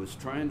Nairobi, was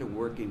trying to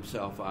work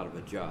himself out of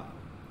a job.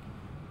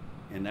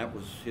 And that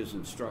was his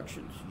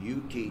instructions.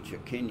 You teach a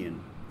Kenyan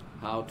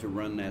how to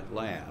run that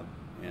lab,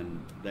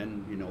 and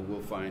then,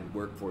 we'll find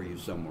work for you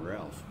somewhere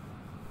else.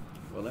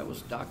 Well, that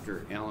was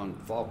Dr. Alan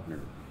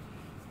Faulkner.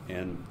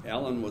 And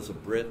Alan was a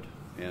Brit,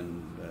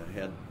 and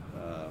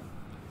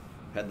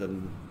had the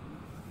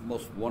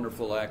most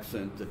wonderful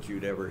accent that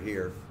you'd ever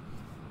hear.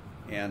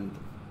 And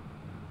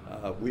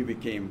we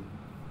became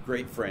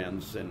great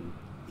friends, and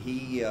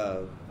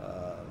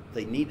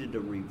they needed a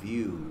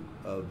review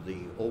of the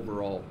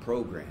overall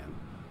program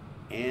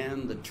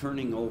and the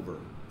turning over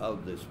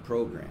of this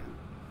program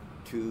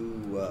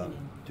to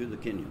the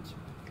Kenyans.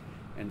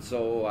 And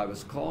so I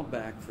was called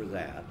back for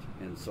that,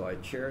 and so I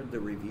chaired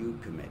the review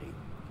committee.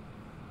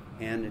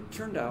 And it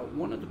turned out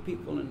one of the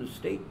people in the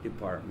State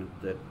Department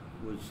that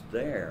was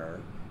there,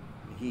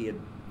 he had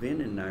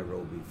been in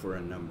Nairobi for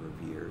a number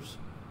of years.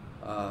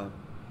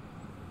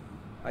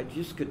 I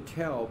just could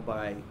tell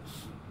by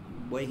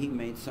the way he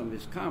made some of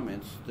his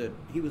comments that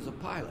he was a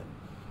pilot.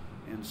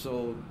 And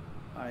so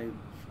I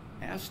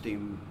asked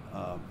him,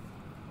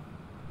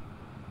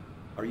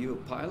 are you a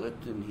pilot?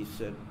 And he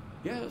said,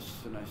 yes.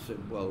 And I said,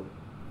 well,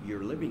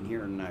 you're living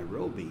here in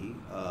Nairobi.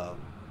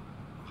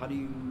 How do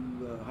you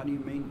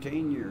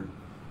maintain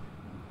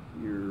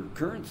your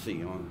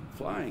currency on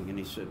flying? And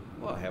he said,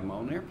 well, I have my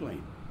own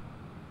airplane.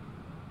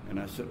 And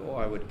I said,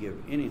 I would give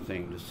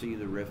anything to see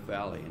the Rift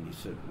Valley. And he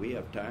said, we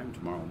have time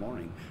tomorrow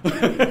morning.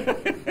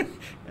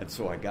 And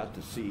so I got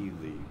to see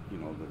the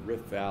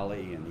Rift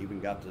Valley, and even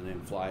got to then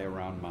fly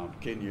around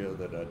Mount Kenya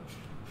that I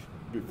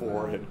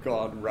before had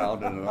gone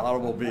around in an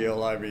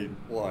automobile. I mean,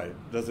 boy,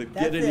 does it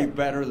get any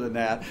better than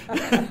that?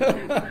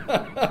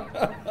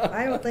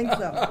 I don't think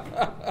so.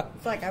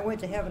 It's like I went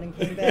to heaven and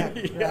came back,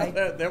 right?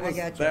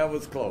 That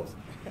was close.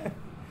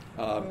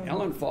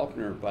 Alan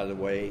Faulkner, by the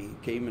way,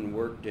 came and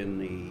worked in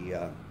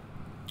the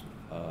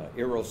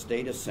Eros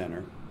Data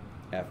Center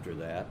after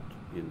that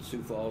in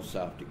Sioux Falls,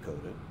 South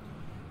Dakota,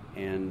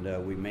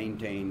 and we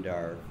maintained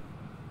our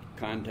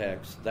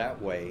contacts that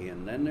way.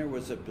 And then there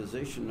was a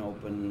position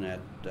open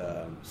at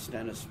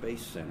Stennis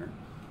Space Center,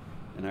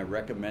 and I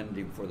recommended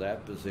him for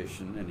that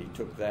position, and he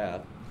took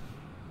that.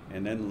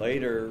 And then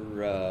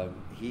later,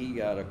 he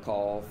got a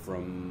call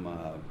from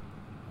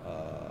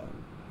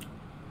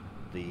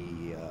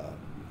the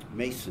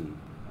Mason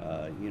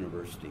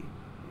University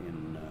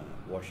in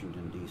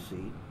Washington,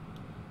 D.C.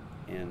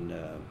 And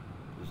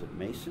is it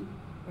Mason?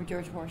 Or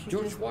George Washington?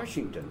 George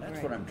Washington. That's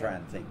right. what I'm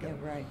trying to think of.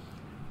 Yeah, right.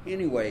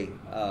 Anyway,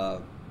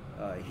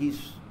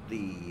 he's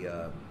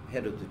the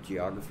head of the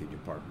geography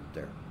department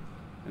there.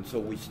 And so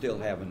we still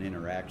have an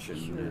interaction.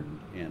 Sure.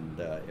 And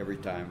every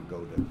time I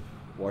go to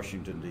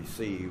Washington,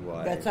 D.C.,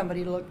 got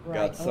somebody to look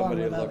got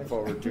somebody to look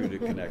forward to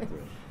connect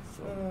with.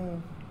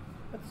 So.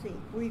 Let's see.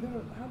 Were you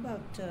going? How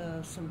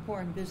about some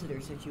foreign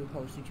visitors that you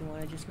hosted? You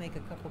want to just make a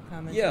couple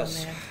comments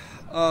yes.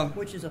 on that?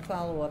 Which is a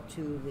follow-up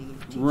to the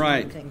teaching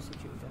right. things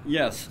that you've done.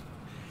 Yes.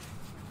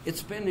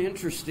 It's been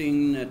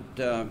interesting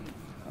that,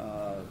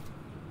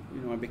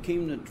 I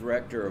became the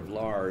director of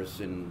LARS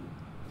in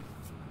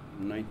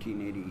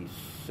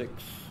 1986.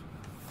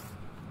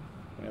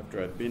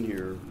 After I'd been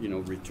here,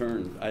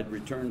 I'd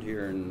returned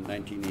here in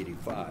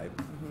 1985.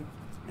 Mm-hmm.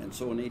 And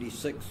so in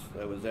 86,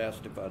 I was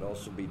asked if I'd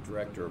also be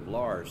director of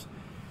LARS.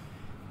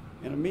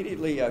 And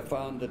immediately I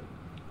found that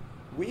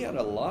we had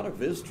a lot of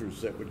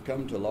visitors that would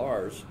come to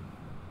LARS,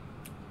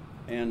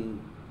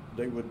 and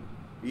they would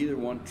either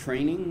want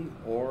training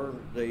or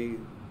they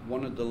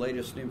wanted the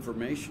latest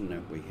information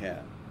that we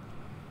had.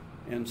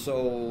 And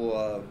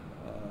so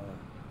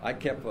I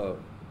kept a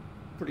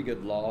pretty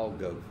good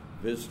log of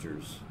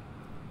visitors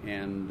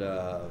and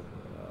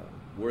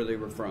where they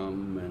were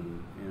from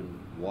and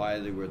why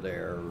they were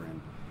there.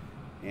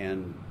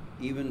 And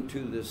even to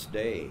this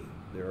day,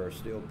 there are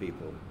still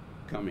people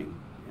coming.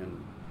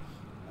 And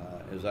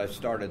as I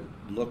started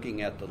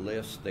looking at the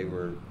list, they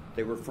were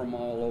from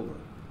all over.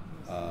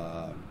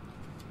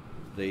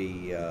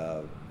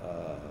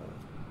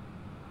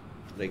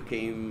 They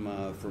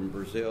came from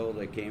Brazil,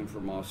 they came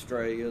from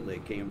Australia, they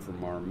came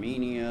from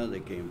Armenia, they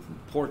came from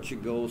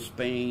Portugal,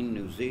 Spain,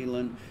 New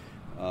Zealand,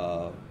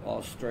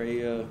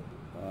 Australia.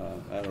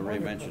 I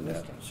already mentioned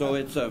that. So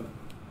it's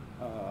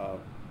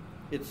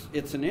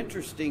an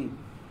interesting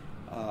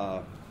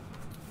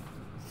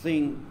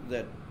thing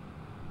that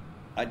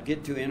I'd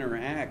get to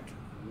interact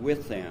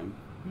with them,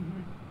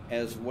 mm-hmm.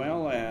 as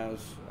well as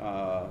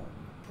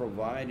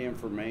provide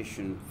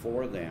information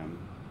for them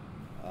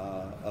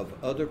of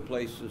other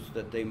places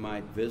that they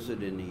might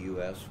visit in the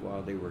U.S.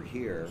 while they were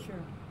here. Sure.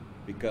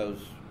 Because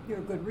you're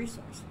a good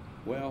resource.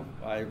 Well,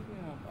 I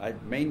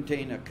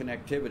maintain a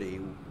connectivity,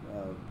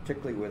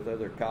 particularly with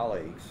other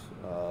colleagues,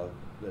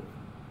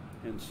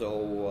 and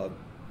so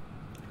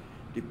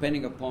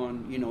depending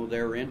upon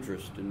their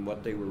interest in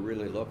what they were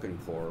really looking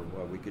for,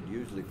 we could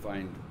usually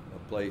find a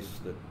place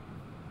that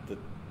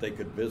they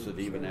could visit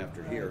even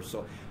after here.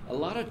 So a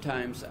lot of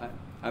times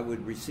I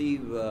would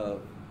receive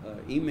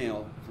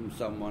email from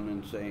someone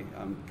and say,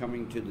 I'm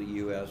coming to the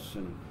U.S.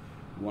 and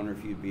wonder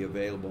if you'd be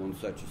available on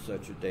such and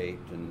such a date,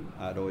 and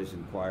I'd always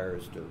inquire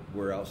as to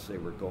where else they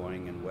were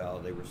going, and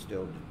they were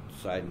still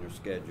deciding their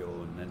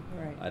schedule, and then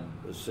right. I'd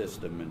assist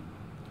them in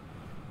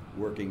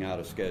working out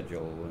a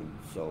schedule, and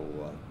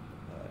so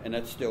and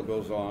that still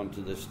goes on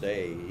to this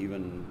day.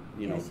 Even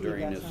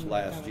during this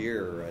last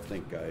year, I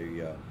think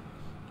I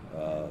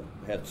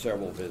had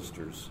several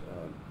visitors.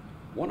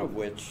 One of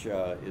which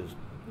is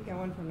you got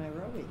one from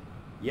Nairobi.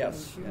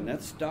 Yes, and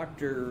that's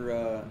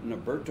Dr.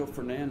 Norberto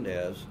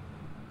Fernandez,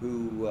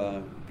 who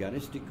got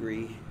his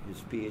degree,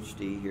 his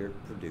PhD here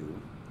at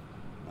Purdue,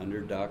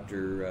 under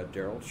Dr.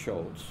 Darrell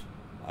Schultz.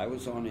 I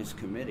was on his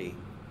committee,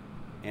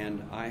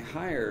 and I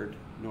hired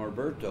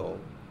Norberto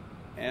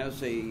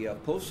as a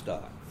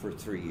postdoc for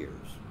 3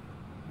 years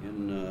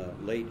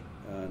in late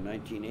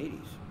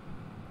 1980s.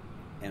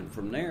 And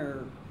from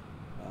there,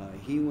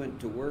 he went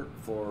to work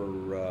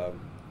for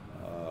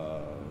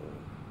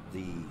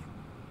the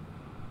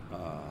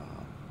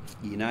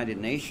United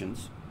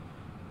Nations,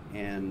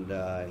 and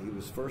he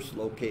was first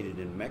located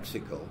in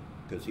Mexico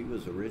because he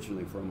was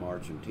originally from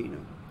Argentina.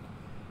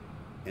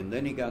 And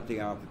then he got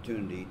the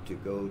opportunity to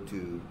go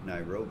to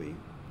Nairobi,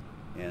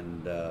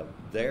 and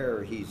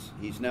there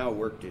he's now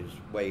worked his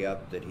way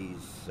up that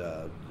he's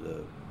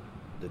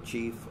the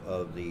chief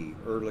of the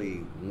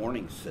early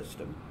warning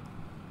system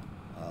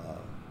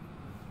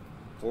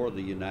for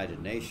the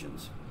United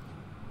Nations,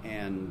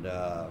 and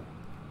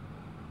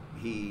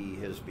he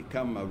has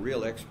become a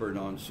real expert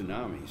on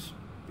tsunamis,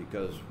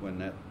 because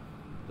when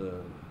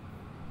the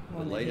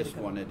latest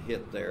one had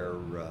hit there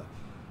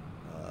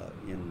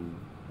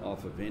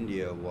off of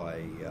India,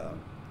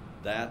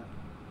 that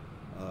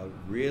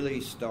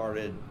really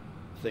started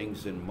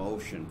things in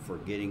motion for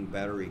getting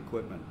better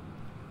equipment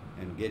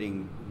and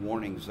getting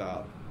warnings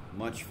out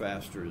much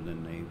faster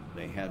than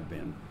they had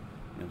been.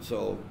 And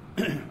so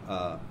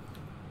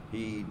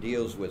he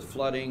deals with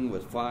flooding,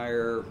 with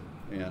fire,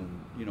 and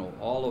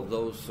all of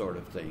those sort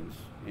of things,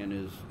 and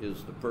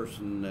is the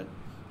person that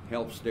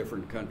helps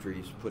different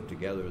countries put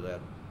together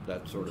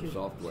that sort of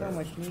software. So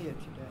much needed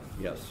today.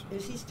 Yes.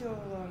 Is he still?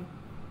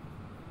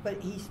 But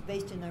he's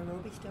based in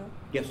Nairobi still?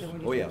 Yes.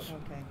 Oh, yes.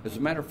 Okay. As a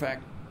matter of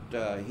fact,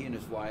 he and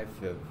his wife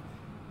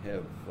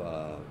have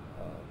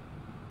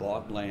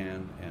bought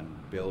land and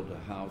built a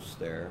house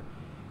there.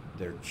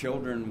 Their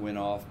children went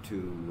off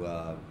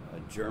to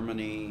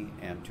Germany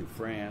and to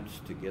France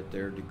to get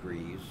their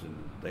degrees, and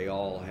they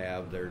all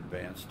have their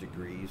advanced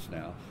degrees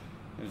now.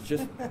 And it's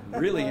just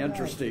really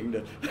interesting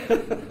to.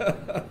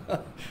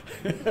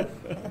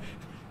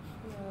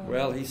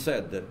 Well, he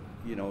said that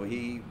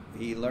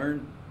he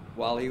learned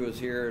while he was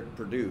here at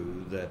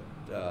Purdue that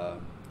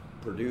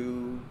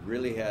Purdue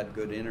really had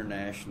good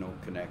international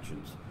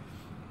connections,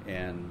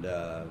 and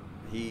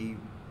he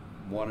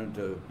wanted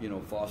to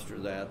foster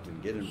that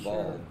and get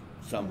involved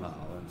somehow,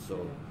 and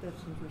so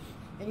that's interesting.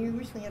 And you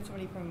recently had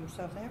somebody from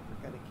South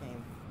Africa that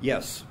came.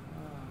 Yes.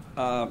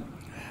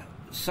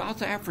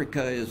 South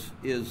Africa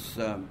is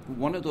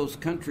one of those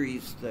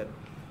countries that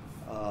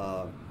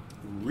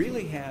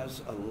really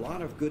has a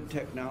lot of good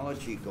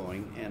technology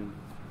going, and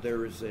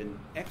there is an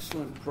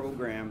excellent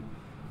program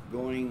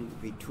going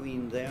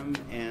between them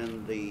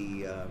and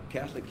the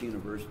Catholic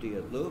University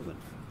at Leuven.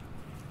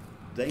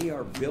 They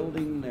are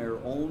building their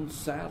own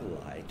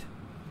satellite.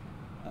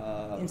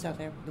 In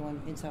South Africa, the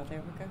one in South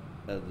Africa?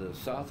 The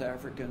South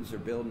Africans are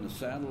building the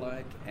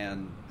satellite,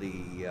 and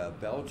the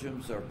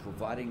Belgians are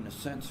providing the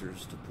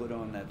sensors to put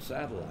on that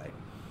satellite.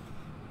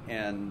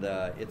 And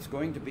it's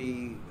going to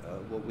be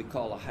what we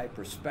call a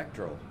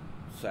hyperspectral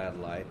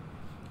satellite,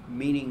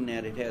 meaning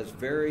that it has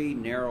very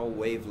narrow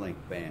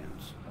wavelength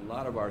bands. A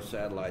lot of our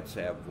satellites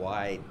have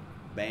wide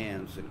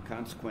bands, and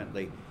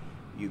consequently,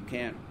 you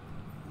can't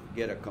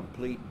get a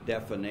complete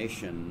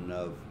definition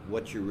of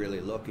what you're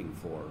really looking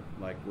for.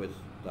 Like with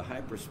the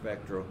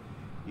hyperspectral,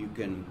 you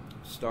can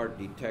start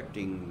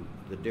detecting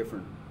the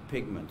different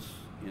pigments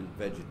in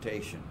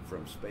vegetation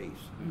from space.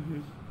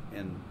 Mm-hmm.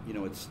 And,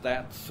 it's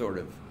that sort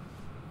of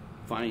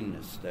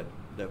fineness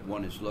that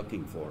one is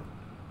looking for.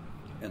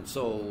 And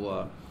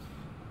so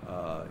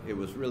it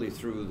was really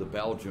through the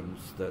Belgians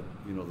that,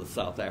 the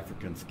South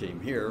Africans came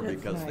here. That's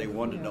because nice. They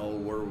wanted to know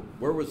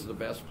where was the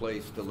best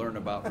place to learn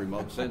about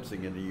remote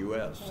sensing in the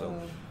U.S. So,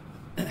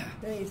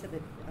 then you said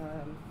that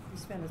you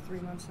spent a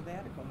 3-month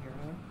sabbatical here,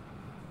 huh?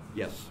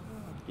 Yes. Oh,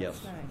 yes.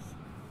 That's nice.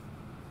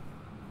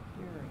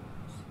 Very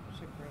nice.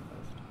 It's a great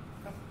list.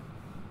 Oh.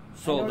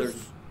 So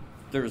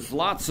there's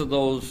lots of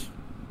those,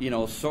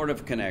 sort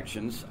of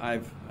connections.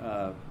 I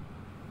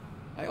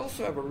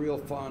also have a real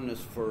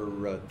fondness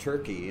for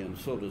Turkey, and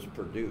so does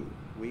Purdue.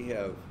 We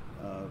have,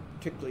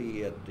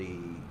 particularly at the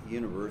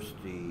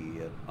university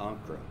at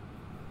Ankara,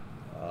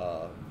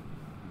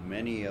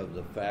 many of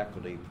the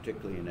faculty,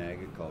 particularly in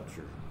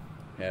agriculture,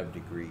 have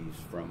degrees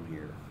from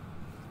here.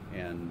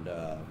 And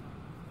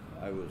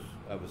I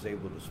was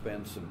able to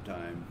spend some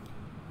time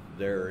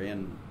there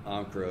in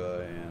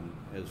Ankara, and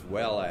as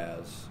well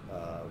as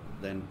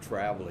then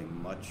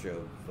traveling much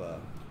of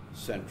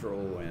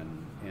central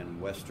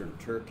and western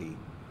Turkey,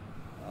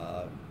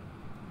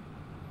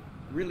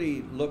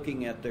 really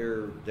looking at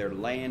their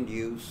land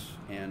use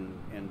and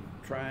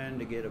trying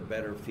to get a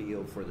better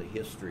feel for the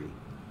history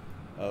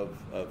of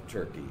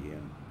Turkey.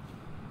 And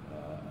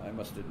I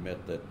must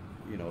admit that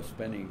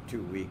spending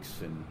 2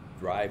 weeks and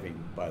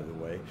driving, by the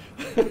way,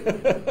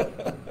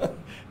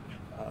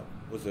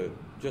 was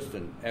just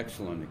an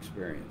excellent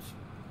experience.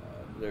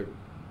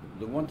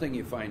 The one thing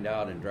you find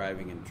out in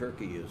driving in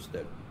Turkey is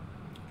that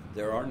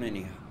there aren't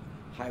any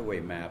highway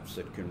maps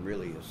that can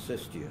really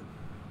assist you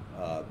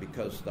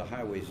because the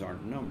highways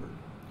aren't numbered.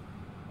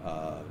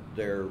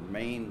 Their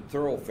main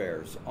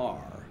thoroughfares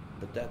are,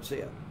 but that's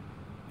it.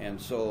 And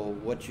so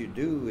what you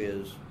do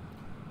is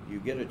you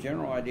get a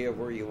general idea of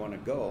where you want to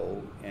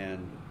go,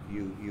 and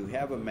you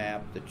have a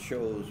map that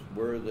shows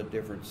where the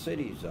different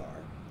cities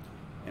are.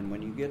 And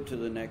when you get to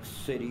the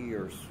next city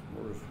or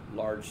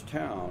large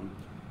town,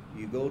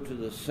 you go to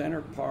the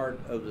center part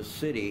of the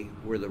city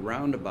where the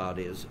roundabout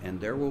is, and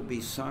there will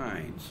be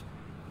signs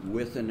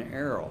with an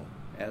arrow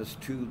as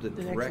to the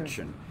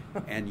direction.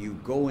 And you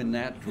go in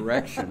that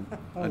direction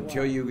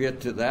until you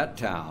get to that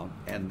town,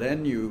 and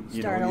then you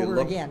start over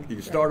again.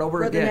 You start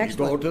over again. You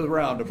go to the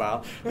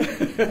roundabout.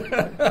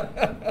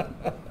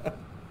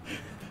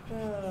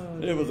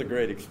 It was a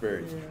great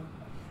experience.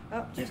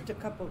 Yeah. Just a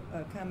couple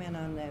comment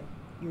on that.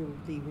 You're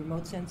the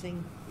remote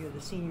sensing. You're the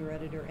senior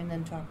editor, and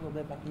then talk a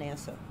little bit about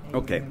NASA and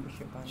okay. your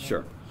membership on that.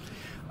 Sure.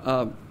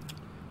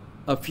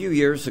 A few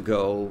years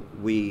ago,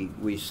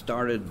 we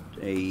started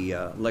a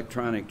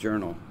electronic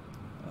journal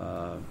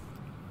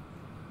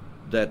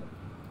that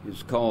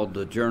is called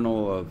the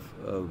Journal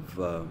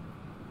of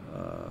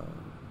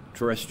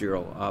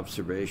Terrestrial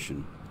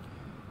Observation.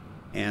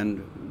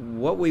 And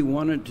what we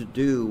wanted to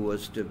do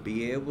was to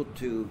be able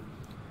to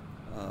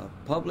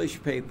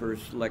publish papers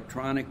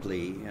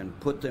electronically and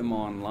put them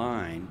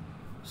online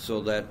so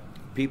that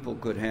people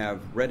could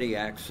have ready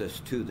access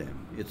to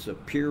them. It's a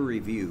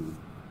peer-reviewed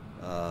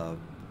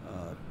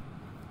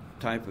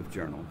type of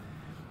journal.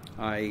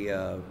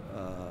 I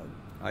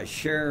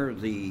share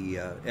the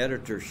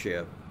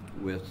editorship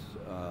with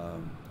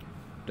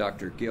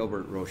Dr.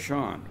 Gilbert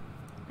Rochon,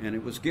 and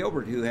it was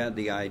Gilbert who had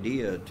the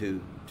idea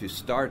to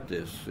start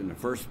this in the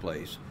first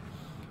place.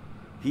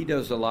 he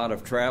does a lot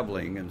of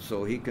traveling, and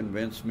so he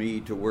convinced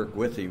me to work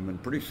with him.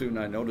 And pretty soon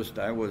I noticed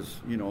I was,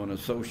 an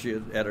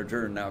associate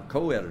editor and now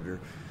co-editor.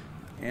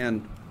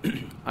 And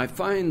I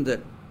find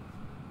that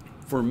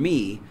for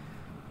me,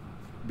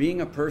 being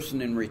a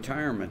person in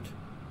retirement,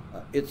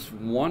 it's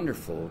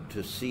wonderful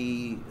to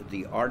see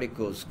the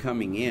articles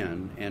coming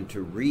in and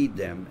to read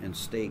them and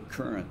stay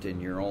current in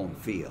your own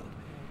field.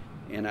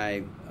 And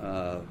I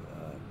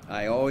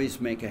always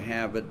make a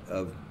habit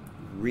of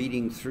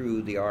reading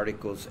through the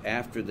articles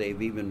after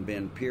they've even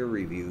been peer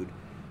reviewed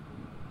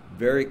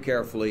very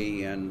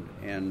carefully and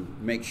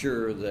make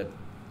sure that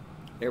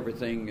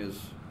everything is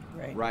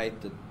right,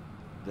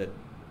 that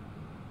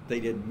they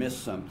didn't miss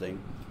something,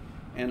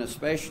 and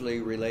especially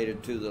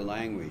related to the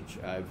language.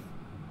 I've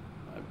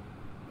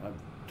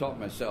taught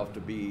myself to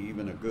be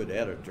even a good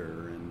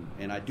editor,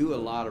 and I do a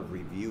lot of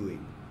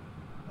reviewing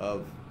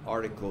of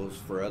articles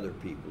for other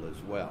people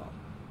as well.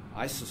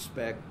 I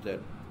suspect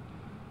that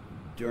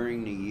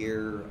during the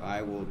year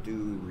I will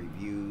do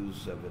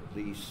reviews of at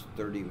least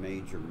 30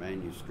 major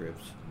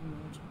manuscripts.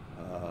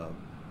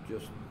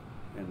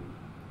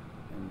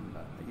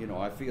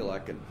 I feel I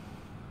could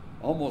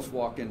almost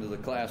walk into the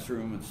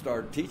classroom and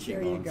start teaching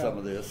on some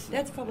of this.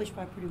 That's published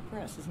by Purdue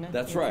Press, isn't it?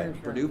 That's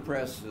right. Purdue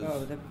Press is...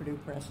 Oh, the Purdue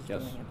Press is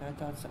doing it. I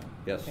thought so.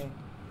 Yes. Okay.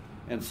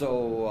 And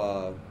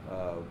so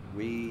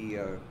we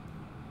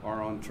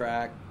are on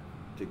track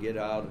to get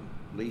out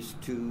at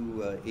least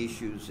 2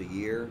 issues a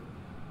year.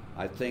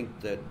 I think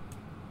that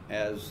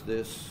as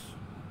this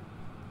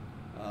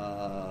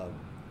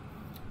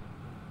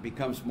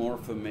becomes more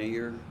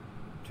familiar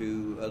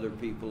to other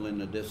people in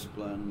the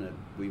discipline, that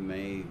we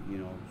may,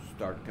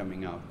 start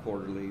coming out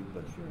quarterly,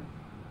 but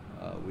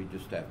sure. We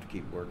just have to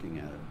keep working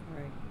at it.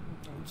 Right.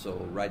 Okay. And so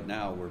right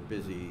now we're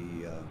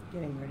busy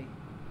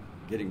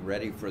getting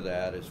ready for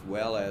that, as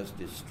well as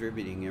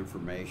distributing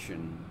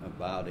information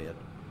about it,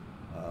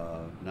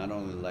 not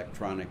only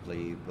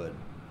electronically, but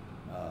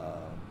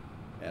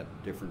at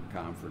different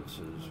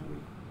conferences.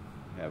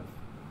 We have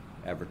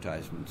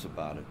advertisements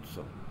about it.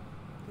 So.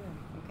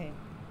 Good. Okay.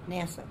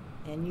 NASA,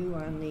 and you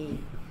on the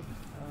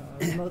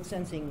Remote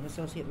Sensing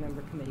Associate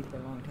Member Committee for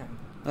a long time.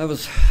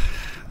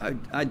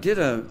 I did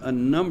a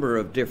number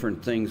of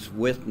different things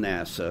with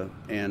NASA,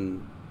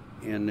 and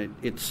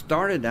it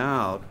started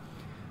out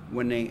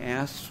when they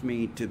asked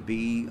me to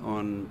be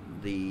on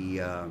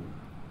the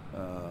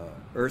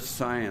Earth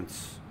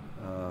Science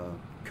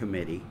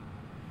Committee,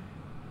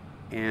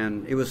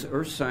 and it was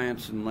Earth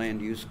Science and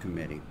Land Use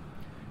Committee,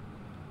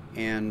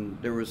 and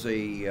there was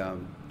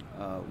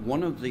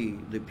one of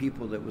the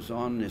people that was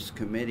on this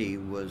committee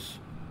was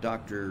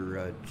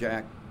Dr.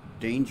 Jack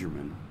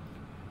Dangerman,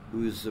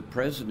 who is the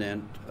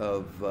president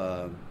of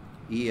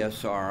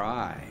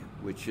ESRI,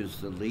 which is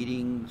the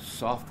leading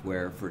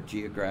software for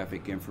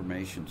geographic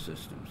information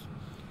systems.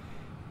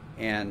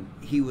 And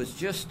he was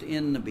just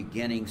in the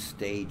beginning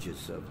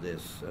stages of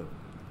this, of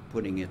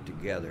putting it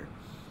together.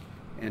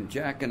 And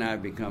Jack and I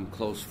have become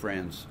close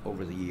friends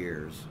over the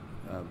years.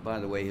 By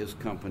the way, his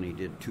company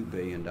did $2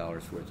 billion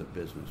worth of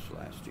business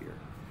last year.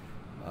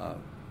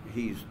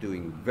 He's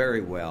doing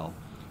very well.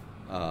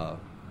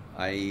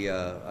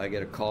 I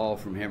get a call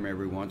from him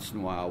every once in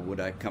a while. Would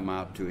I come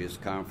out to his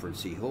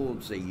conference? He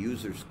holds a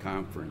users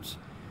conference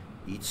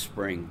each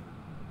spring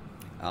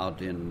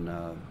out in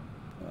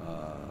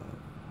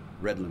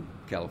Redland,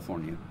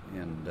 California,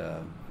 and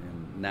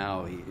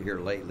now here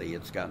lately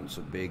it's gotten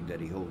so big that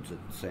he holds it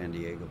in San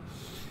Diego,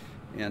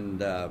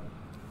 and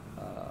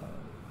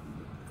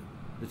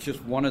it's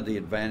just one of the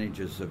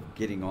advantages of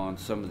getting on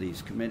some of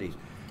these committees.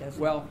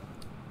 Well,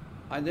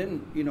 I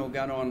then,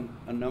 got on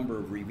a number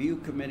of review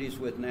committees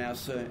with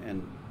NASA,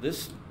 and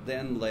this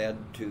then led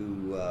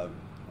to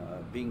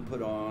being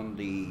put on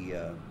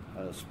the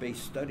Space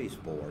Studies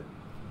Board.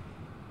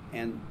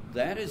 And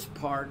that is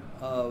part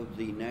of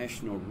the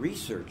National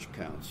Research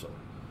Council.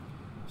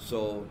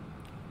 So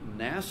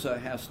NASA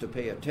has to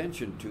pay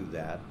attention to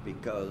that,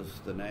 because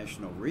the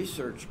National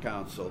Research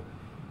Council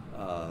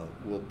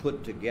will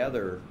put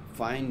together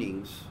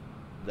findings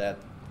that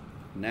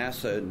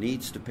NASA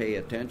needs to pay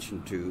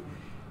attention to,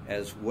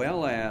 as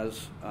well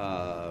as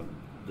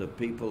the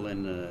people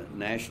in the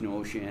National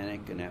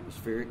Oceanic and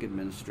Atmospheric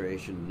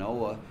Administration.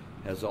 NOAA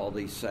has all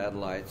these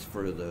satellites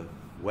for the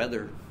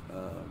weather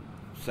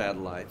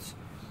satellites,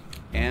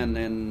 and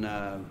then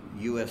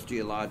U.S.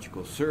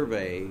 Geological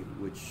Survey,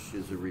 which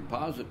is a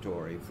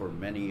repository for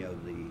many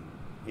of the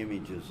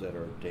images that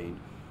are obtained,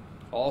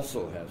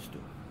 also has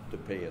to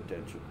pay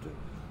attention to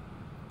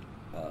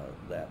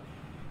that.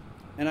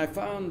 And I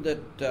found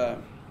that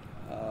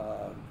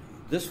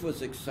this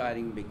was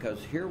exciting,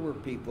 because here were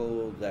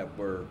people that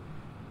were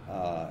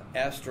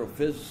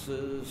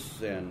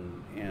astrophysicists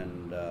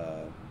and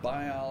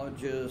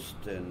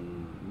biologists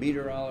and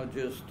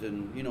meteorologists,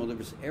 and there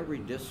was every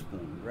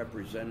discipline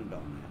represented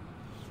on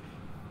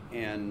that.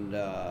 And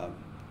I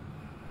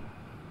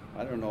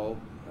don't know,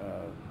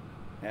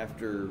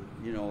 after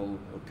a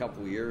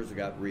couple of years I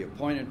got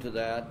reappointed to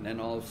that, and then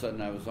all of a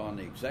sudden I was on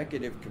the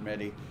executive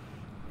committee,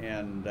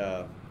 and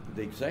the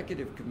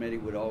executive committee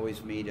would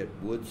always meet at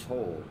Woods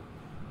Hole,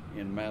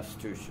 in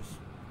Massachusetts.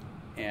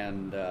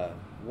 And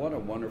what a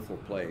wonderful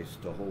place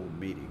to hold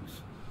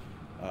meetings.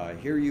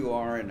 Here you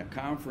are in a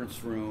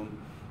conference room,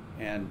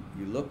 and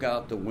you look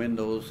out the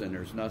windows, and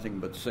there's nothing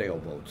but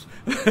sailboats.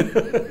 I've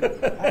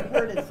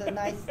heard it's a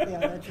nice, yeah,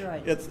 that's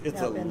right.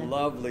 It's a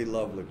lovely,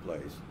 lovely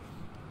place.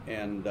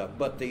 And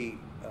but the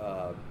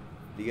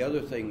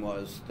other thing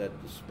was that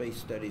the Space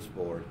Studies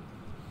Board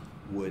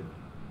would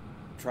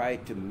try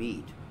to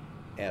meet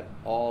at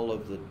all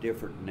of the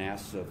different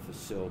NASA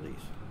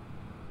facilities.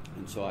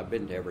 And so I've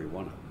been to every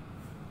one of them.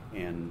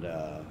 And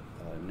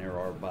there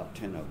are about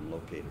 10 of them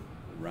located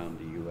around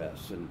the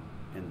U.S. And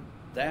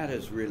that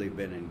has really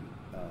been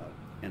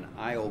an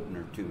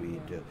eye-opener to me,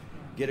 to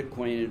get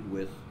acquainted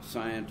with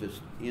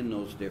scientists in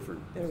those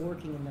different... They're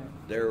working in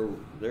there.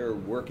 They're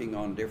working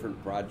on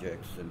different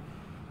projects.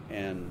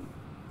 And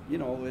you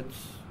know,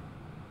 it's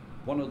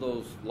one of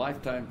those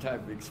lifetime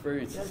type of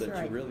experiences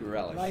that you really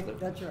relish.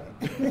 That's right.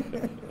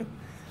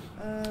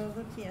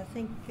 Let's see, I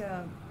think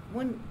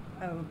one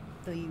of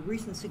the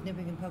recent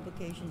significant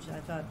publications, I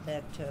thought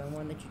that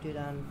one that you did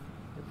on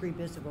the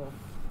pre-visible,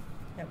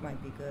 that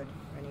might be good.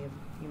 Any of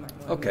you might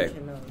want to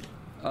mention those.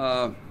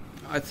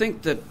 I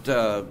think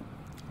that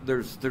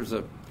there's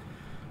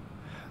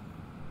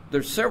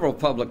several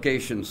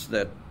publications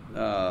that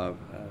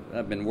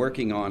I've been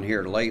working on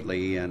here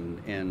lately,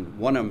 and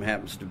one of them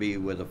happens to be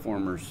with a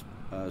former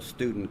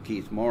student,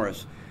 Keith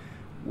Morris,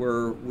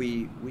 where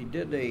we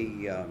did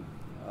a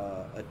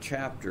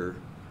chapter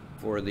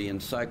for the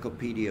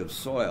Encyclopedia of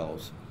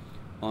Soils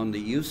on the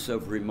use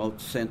of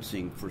remote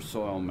sensing for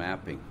soil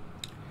mapping.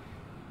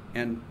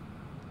 And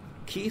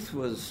Keith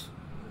is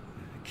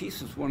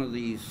one of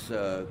these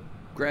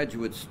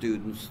graduate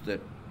students that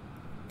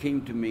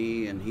came to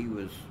me, and he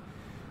was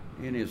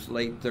in his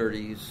late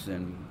 30s,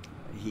 and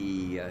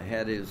he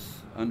had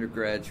his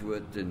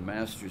undergraduate and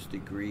master's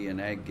degree in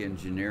ag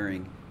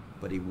engineering,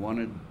 but he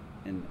wanted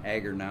an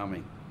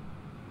agronomic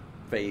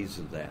phase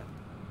of that.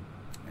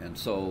 And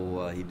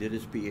so he did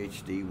his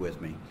PhD with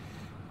me,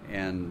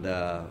 and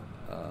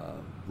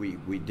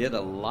we did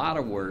a lot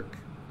of work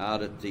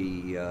out at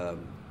the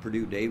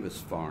Purdue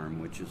Davis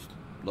farm, which is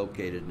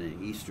located in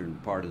the eastern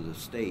part of the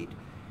state.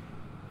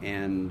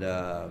 And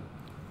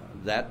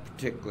that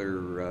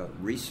particular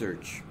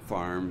research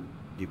farm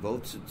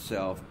devotes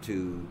itself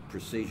to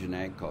precision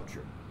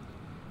agriculture.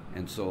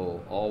 And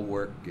so all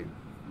work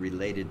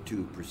related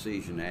to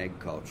precision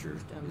agriculture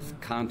is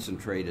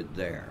concentrated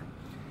there.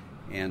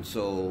 And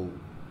so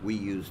we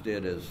used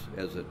it as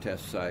a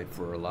test site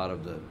for a lot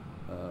of the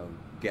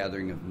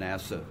gathering of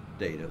NASA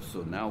data.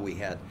 So now we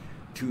had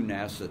 2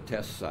 NASA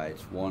test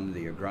sites, one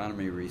the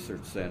Agronomy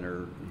Research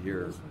Center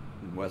here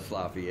in West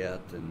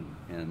Lafayette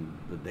and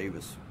the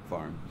Davis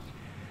farm.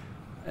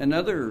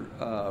 Another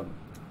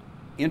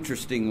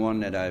interesting one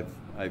that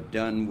I've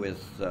done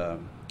with a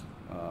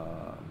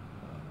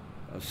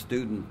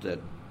student that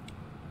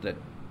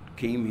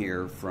came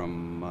here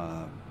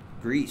from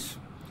Greece.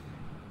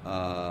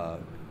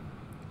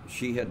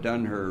 She had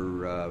done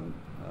her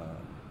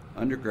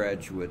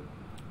undergraduate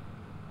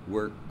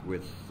work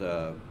with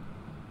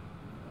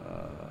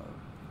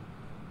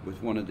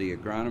one of the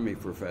agronomy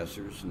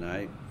professors, and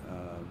I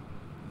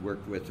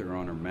worked with her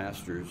on her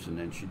master's, and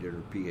then she did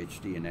her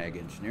PhD in ag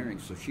engineering.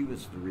 So she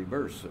was the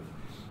reverse of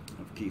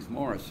Keith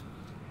Morris,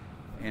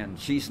 and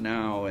she's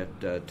now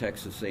at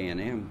Texas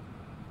A&M.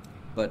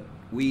 But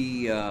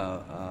we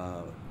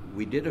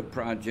did a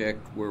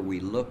project where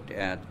we looked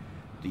at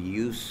the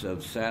use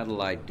of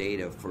satellite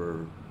data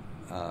for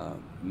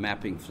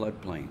mapping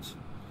floodplains.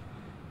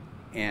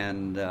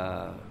 And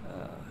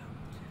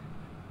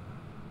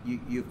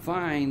you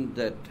find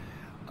that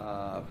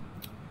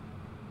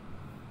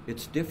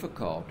it's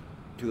difficult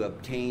to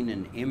obtain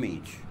an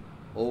image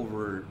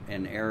over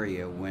an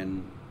area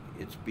when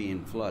it's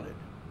being flooded,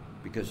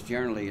 because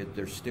generally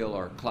there still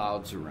are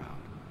clouds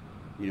around.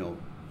 You know,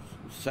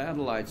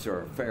 satellites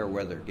are a fair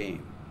weather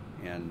game,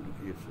 and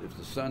if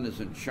the sun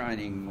isn't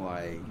shining,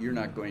 why, you're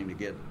not going to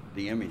get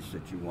the image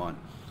that you want.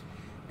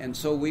 And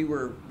so we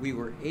were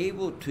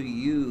able to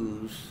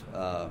use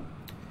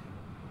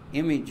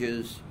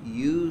images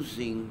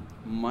using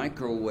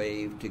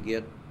microwave to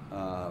get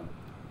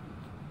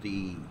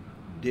the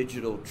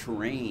digital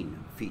terrain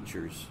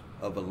features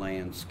of a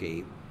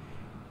landscape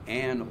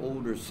and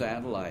older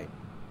satellite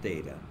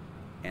data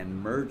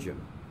and merge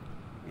them.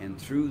 And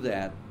through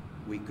that,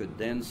 we could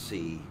then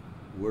see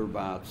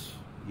whereabouts,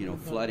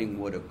 flooding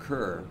would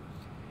occur.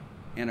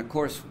 And of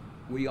course,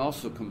 we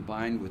also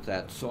combined with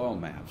that soil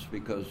maps,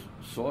 because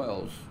a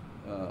soil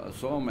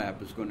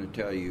map is going to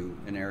tell you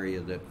an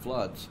area that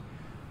floods.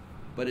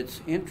 But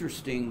it's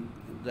interesting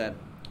that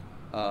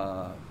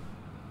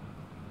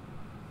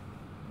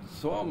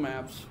soil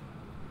maps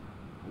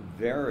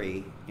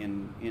vary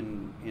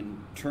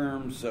in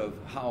terms of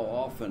how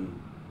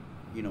often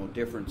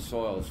different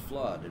soils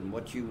flood, and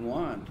what you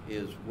want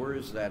is where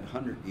is that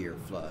 100-year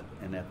flood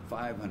and that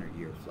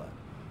 500-year flood,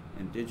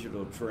 and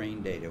digital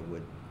terrain data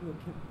will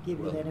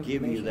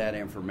give you that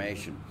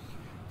information,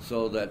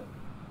 so that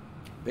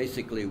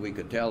basically we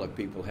could tell if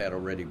people had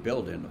already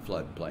built in the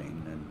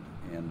floodplain,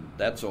 and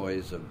that's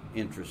always of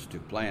interest to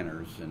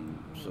planners, and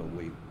so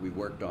we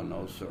worked on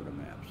those sort of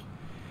maps.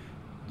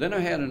 Then I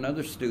had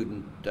another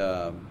student,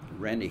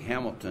 Randy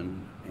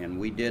Hamilton, and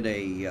we did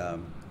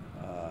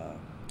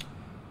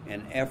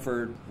an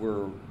effort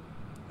where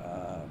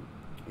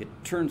it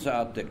turns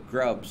out that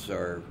grubs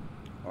are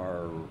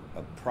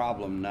a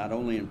problem not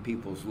only in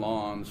people's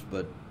lawns,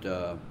 but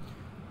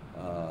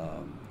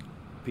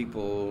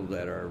people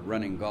that are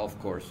running golf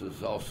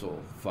courses also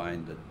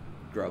find that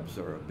grubs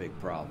are a big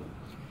problem.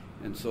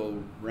 And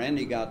so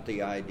Randy got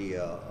the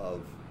idea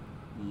of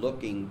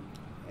looking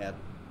at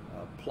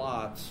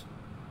plots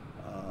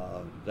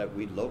that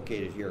we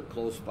located here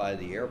close by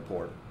the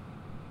airport,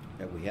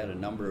 that we had a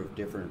number of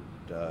different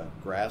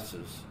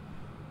grasses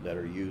that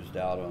are used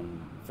out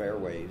on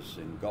fairways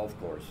and golf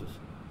courses.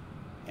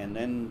 And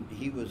then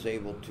he was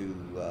able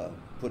to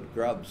put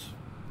grubs,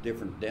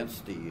 different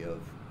density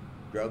of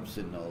grubs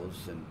in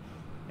those,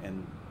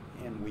 and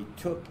we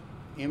took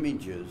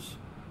images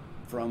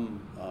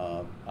from,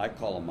 I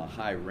call them a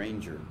high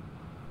ranger,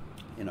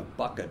 in a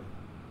bucket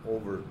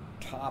over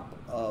top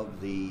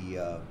of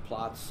the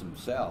plots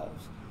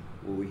themselves,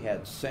 where we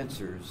had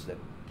sensors that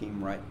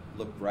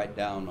looked right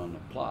down on the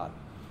plot.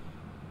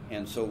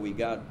 And so we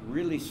got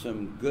really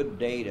some good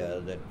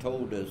data that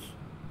told us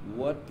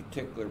what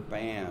particular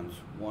bands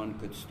one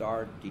could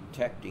start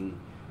detecting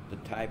the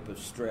type of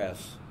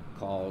stress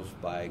caused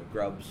by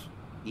grubs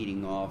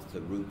eating off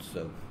the roots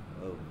of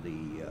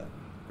the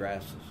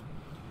grasses.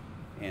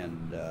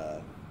 And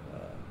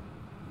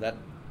that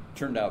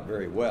turned out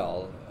very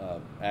well.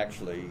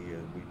 Actually,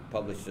 we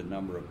published a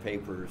number of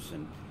papers,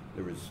 and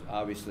there was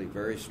obviously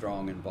very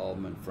strong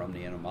involvement from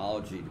the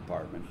entomology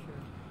department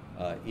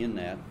in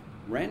that.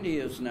 Randy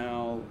is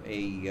now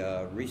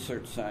a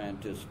research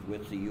scientist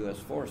with the U.S.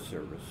 Forest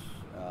Service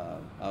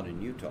out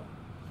in Utah.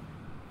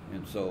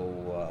 And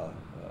so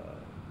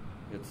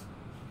it's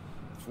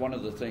one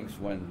of the things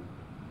when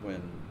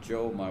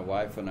Joe, my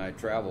wife, and I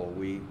travel,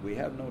 we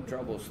have no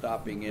trouble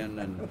stopping in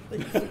and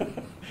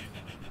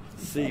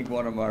seeing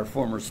one of our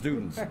former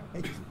students.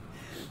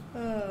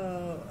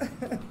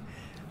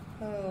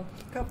 A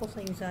couple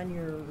things on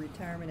your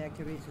retirement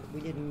activities that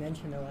we didn't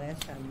mention the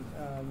last time.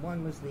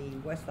 One was the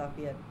West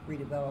Lafayette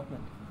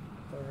Redevelopment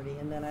Authority,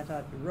 and then I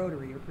thought the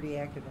Rotary, you're pretty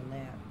active in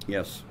that.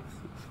 Yes.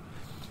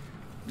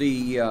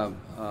 The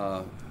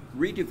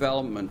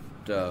Redevelopment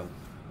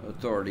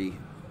Authority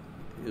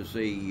is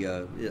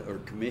or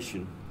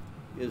commission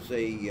is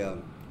a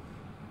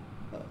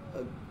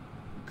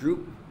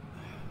group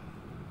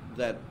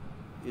that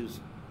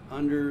is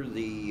under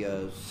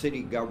the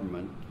city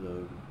government,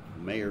 the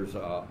mayor's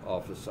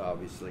office,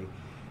 obviously,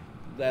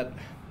 that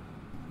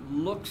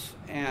looks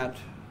at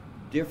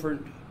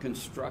different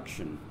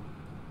construction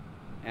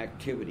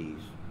activities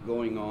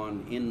going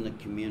on in the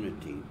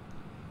community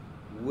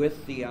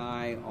with the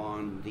eye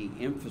on the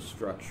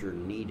infrastructure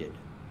needed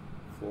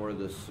for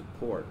the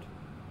support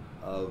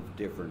of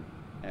different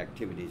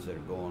activities that are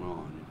going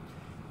on.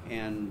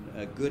 And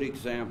a good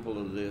example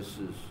of this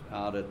is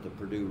out at the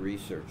Purdue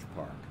Research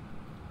Park.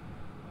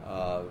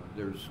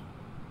 There's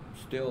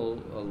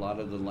still a lot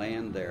of the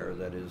land there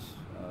that is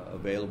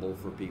available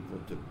for people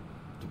to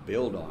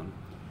build on.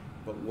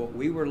 But what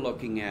we were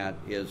looking at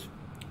is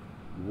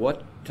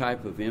what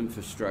type of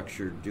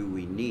infrastructure do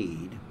we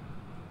need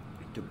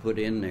to put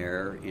in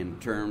there in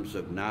terms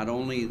of not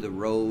only the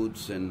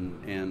roads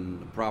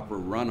and the proper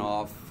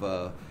runoff,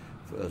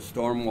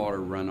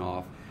 stormwater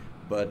runoff,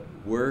 but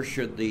where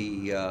should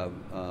the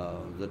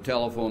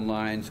telephone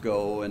lines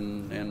go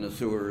and the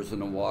sewers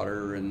and the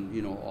water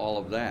and all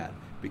of that,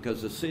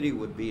 because the city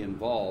would be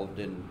involved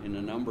in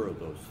a number of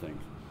those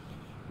things.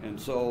 And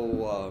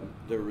so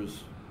there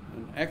was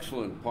an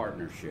excellent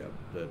partnership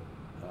that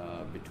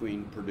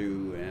between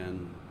Purdue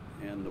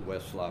and the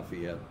West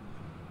Lafayette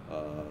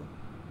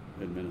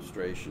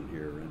administration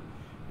here,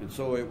 and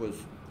so it was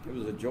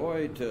a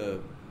joy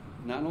to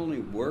not only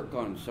work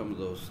on some of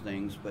those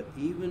things, but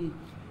even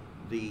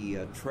the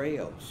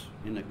trails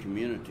in the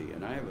community.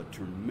 And I have a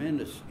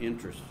tremendous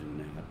interest in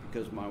that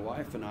because my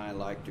wife and I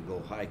like to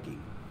go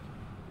hiking.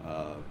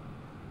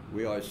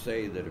 We always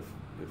say that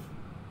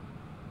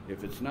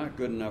if it's not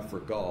good enough for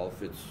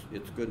golf,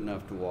 it's good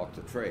enough to walk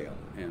the trail.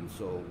 And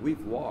so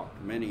we've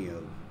walked many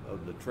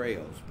of the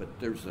trails, but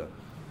there's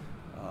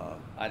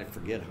I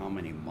forget how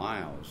many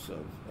miles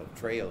of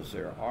trails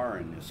there are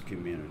in this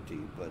community,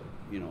 but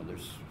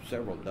there's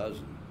several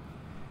dozen.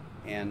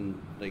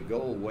 And they go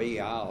way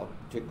out,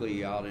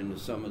 particularly out into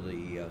some of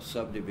the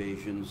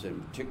subdivisions,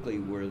 and particularly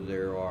where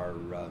there are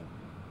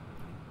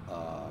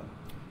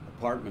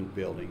apartment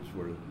buildings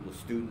where the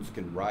students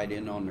can ride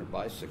in on their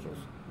bicycles.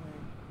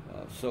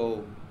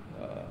 So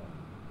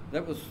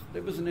that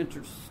was an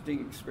interesting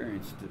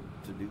experience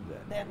to do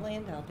that. That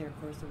land out there,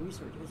 of course, the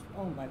research is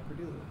owned by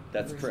Purdue.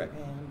 That's correct.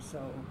 And so,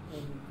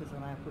 because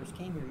when I first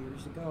came here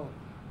years ago,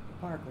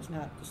 the park was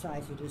not the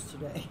size it is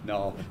today.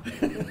 No,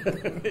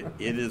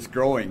 it is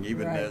growing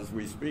even as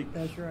we speak.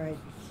 That's right.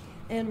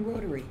 And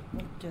Rotary.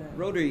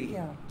 Rotary.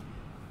 Yeah.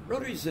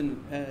 Rotary's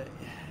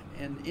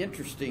an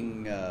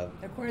interesting There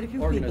are quite a few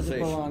people that organization.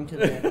 belong to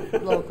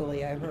that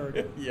locally, I've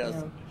heard. Yes.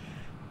 You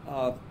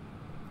know.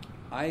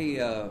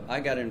 I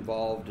got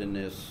involved in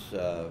this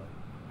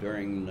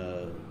during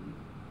the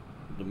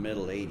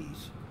middle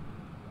 80s.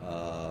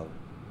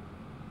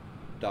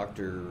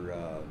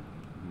 Dr.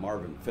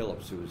 Marvin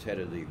Phillips, who was head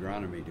of the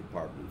agronomy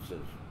department, says,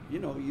 you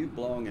know, you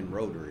belong in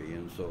Rotary,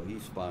 and so he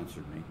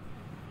sponsored me.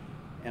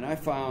 And I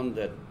found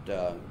that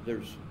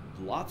there's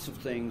lots of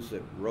things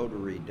that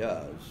Rotary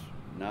does,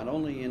 not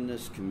only in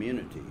this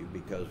community,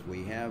 because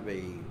we have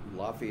a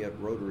Lafayette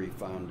Rotary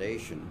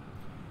Foundation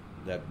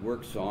that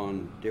works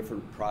on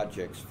different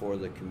projects for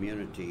the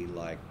community,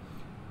 like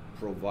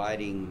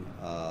providing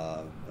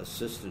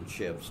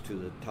assistantships to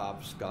the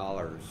top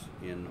scholars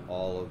in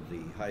all of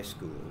the high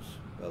schools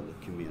of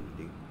the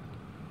community.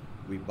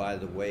 We, by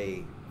the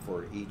way,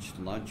 for each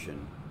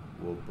luncheon,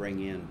 will bring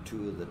in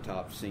 2 of the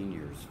top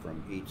seniors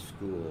from each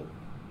school,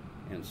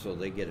 and so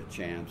they get a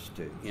chance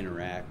to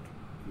interact,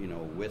 you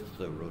know, with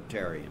the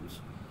Rotarians.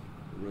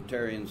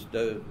 Rotarians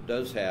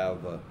does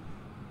have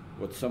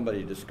what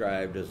somebody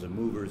described as a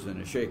movers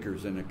and a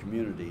shakers in a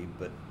community,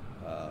 but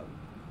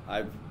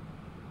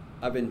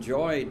I've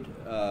enjoyed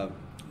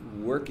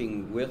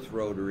working with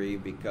Rotary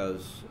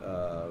because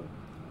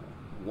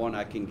one,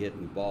 I can get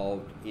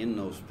involved in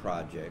those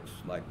projects.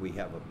 Like we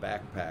have a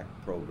backpack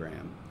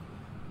program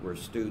where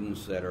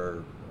students that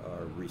are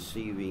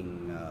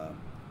receiving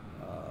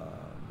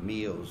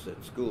meals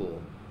at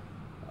school,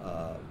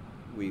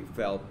 we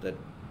felt that,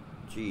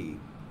 gee,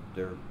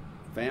 their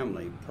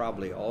family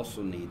probably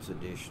also needs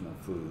additional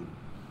food.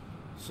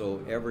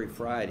 So every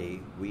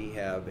Friday we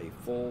have a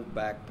full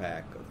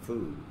backpack of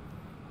food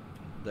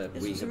that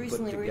This we was have put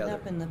recently together. written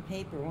up in the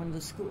paper. One of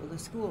the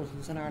schools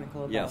was an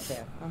article about Yes,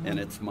 that. and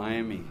it's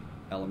Miami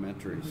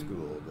Elementary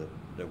School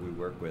that we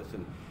work with.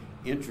 And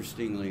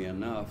interestingly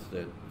enough,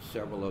 that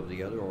several of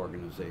the other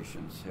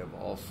organizations have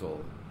also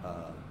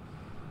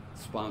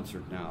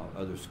sponsored now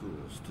other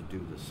schools to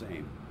do the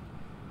same.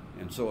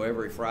 And so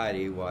every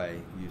Friday,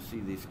 why you see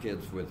these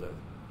kids with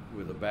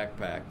a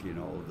backpack, you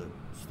know, that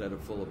instead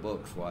of full of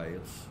books, why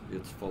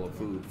it's full of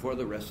food for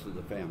the rest of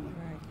the family.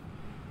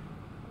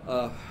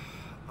 Right.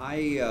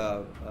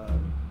 I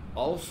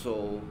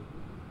also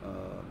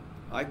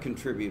I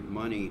contribute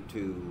money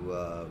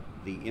to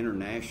the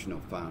International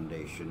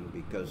Foundation,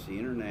 because the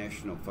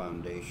International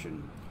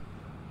Foundation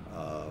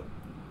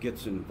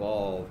gets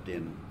involved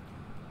in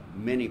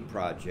many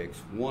projects.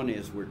 One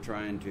is we're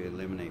trying to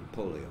eliminate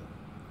polio,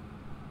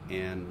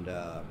 and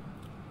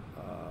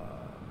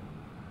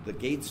the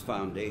Gates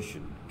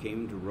Foundation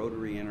came to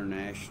Rotary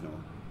International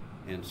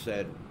and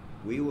said,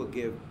 we will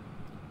give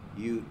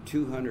you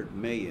 $200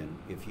 million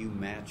if you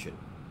match it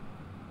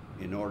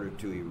in order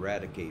to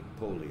eradicate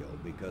polio,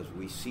 because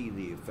we see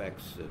the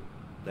effects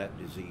that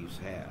disease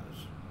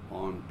has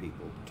on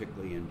people,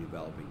 particularly in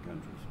developing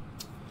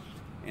countries.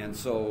 And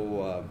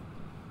so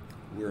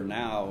we're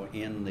now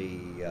in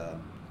the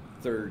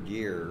third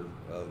year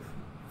of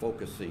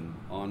focusing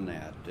on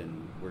that,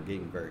 and we're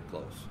getting very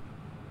close.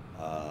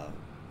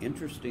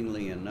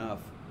 Interestingly enough,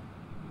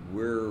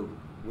 we're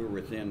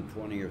within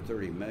 20 or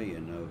 30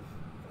 million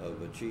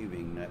of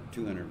achieving that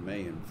 200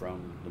 million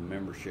from the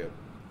membership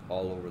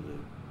all over the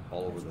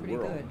pretty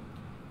world. good.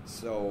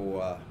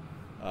 So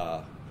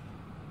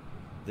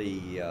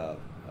the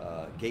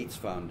Gates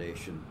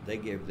Foundation, they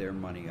gave their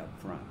money up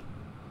front.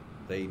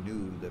 They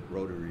knew that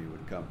Rotary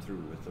would come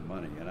through with the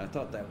money, and I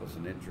thought that was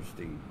an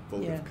interesting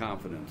vote of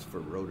confidence for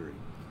Rotary.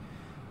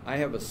 I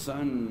have a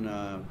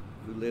son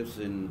who lives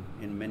in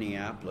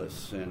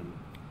Minneapolis, and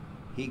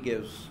he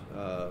gives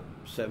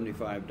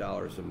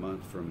 $75 a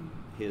month from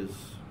his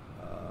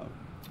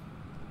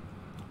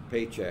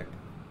paycheck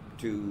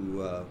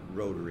to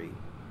Rotary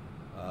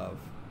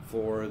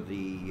for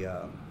the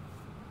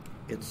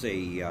it's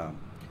a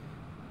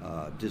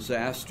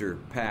disaster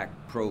pack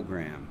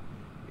program.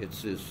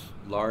 It's this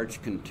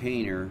large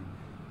container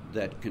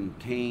that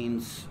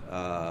contains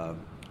a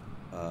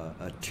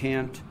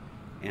tent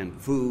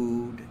and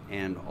food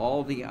and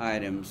all the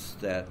items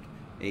that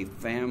a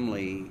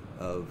family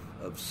of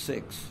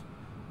 6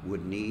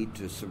 would need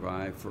to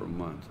survive for a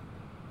month.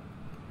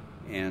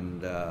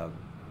 And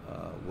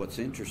what's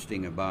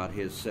interesting about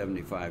his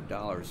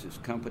 $75, his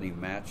company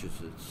matches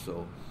it,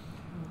 so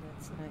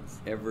That's nice.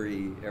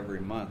 every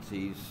month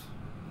he's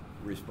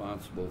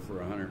responsible for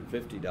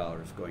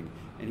 $150 going,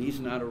 and he's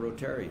not a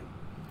Rotarian.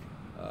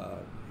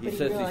 He But he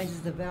says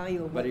realizes the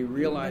value of but what he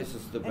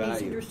realizes the and value.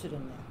 he's interested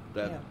in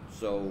that.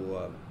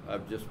 So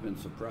I've just been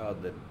so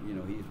proud that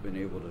he's been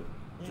able to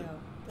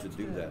That's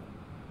do good. that.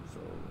 So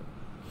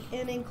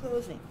And in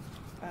closing,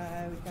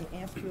 I was going to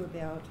ask you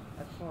about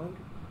a quote: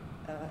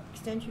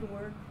 extension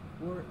work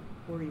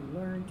where you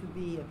learn to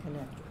be a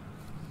connector.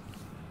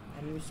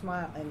 And you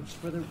smile, and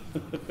for the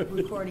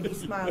recording, he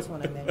smiles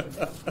when I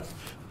mention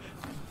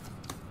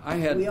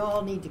it. We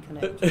all need to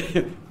connect.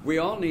 We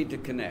all need to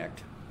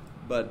connect,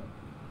 but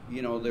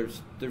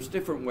there's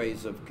different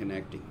ways of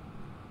connecting,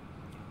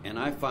 and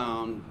I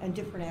found And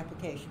different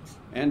applications.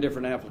 and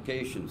different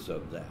applications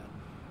of that.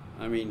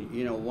 I mean,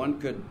 one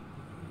could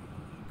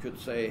could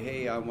say,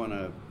 hey, I want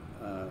to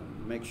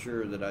make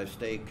sure that I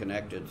stay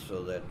connected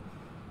so that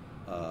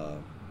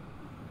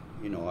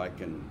I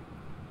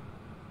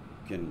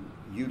can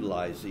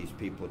utilize these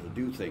people to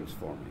do things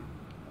for me.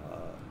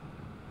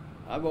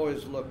 I've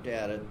always looked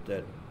at it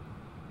that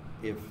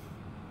if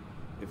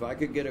I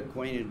could get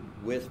acquainted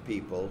with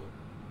people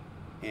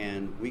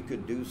and we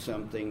could do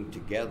something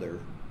together,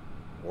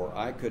 or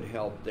I could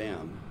help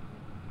them,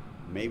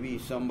 maybe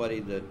somebody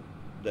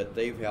that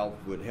they've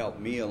helped would help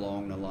me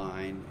along the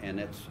line, and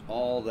it's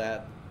all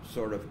that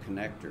sort of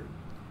connector.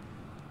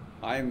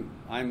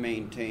 I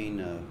maintain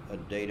a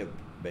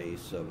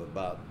database of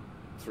about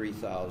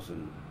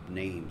 3,000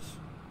 names,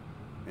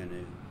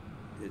 and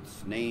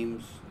it's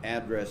names,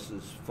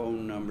 addresses,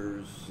 phone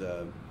numbers,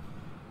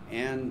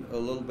 and a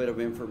little bit of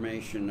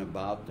information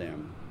about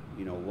them.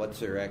 What's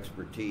their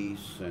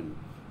expertise, and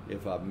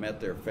if I've met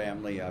their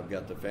family, I've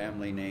got the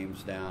family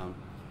names down.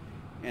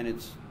 And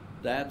it's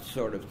that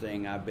sort of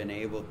thing I've been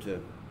able to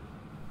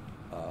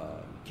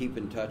keep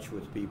in touch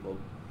with people.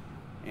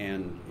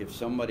 And if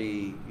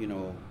somebody,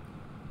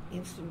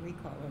 instant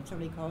recall. When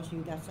somebody calls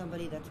you got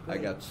somebody, that's great.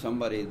 I got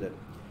somebody that,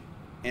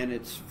 and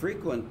it's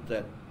frequent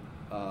that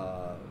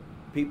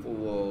people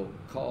will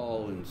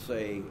call and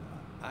say,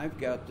 I've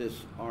got this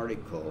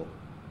article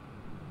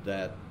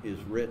that is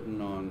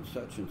written on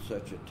such and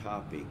such a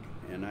topic,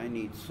 and I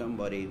need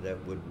somebody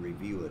that would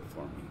review it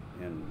for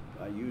me. And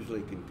I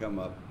usually can come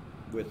up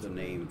with a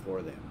name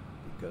for them,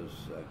 because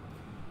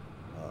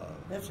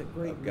that's a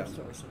great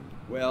resource.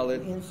 Well,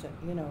 instant,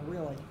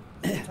 really.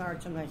 It's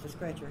hard sometimes to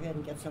scratch your head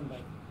and get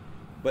somebody.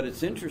 But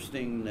it's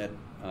interesting that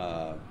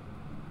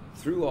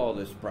through all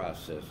this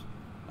process,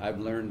 I've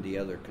learned the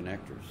other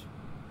connectors.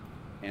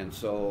 And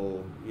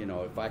so,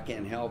 if I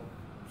can't help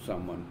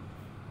someone,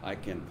 I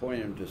can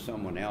point them to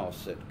someone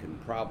else that can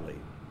probably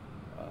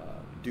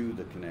do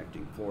the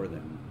connecting for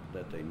them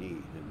that they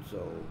need. And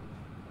so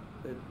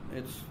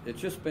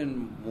it's just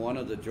been one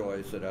of the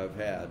joys that I've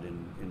had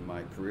in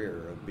my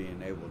career, of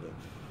being able to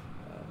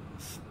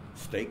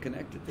stay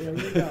connected. There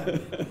you go.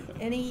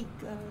 Any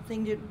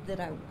thing that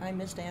I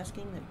missed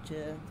asking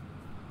that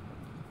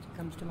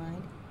comes to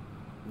mind?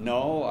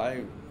 No,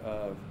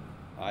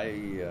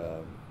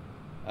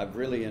 I've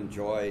really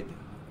enjoyed,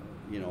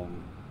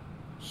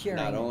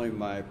 sharing not only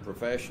my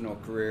professional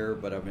career,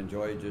 but I've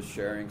enjoyed just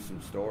sharing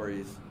some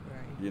stories,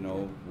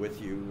 right. with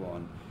you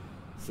on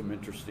some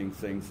interesting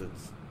things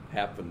that's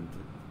happened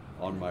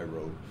on my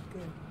road.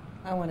 Good.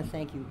 I want to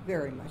thank you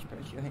very much,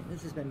 Professor Johannsen.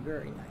 This has been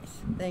very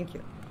nice. Thank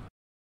you.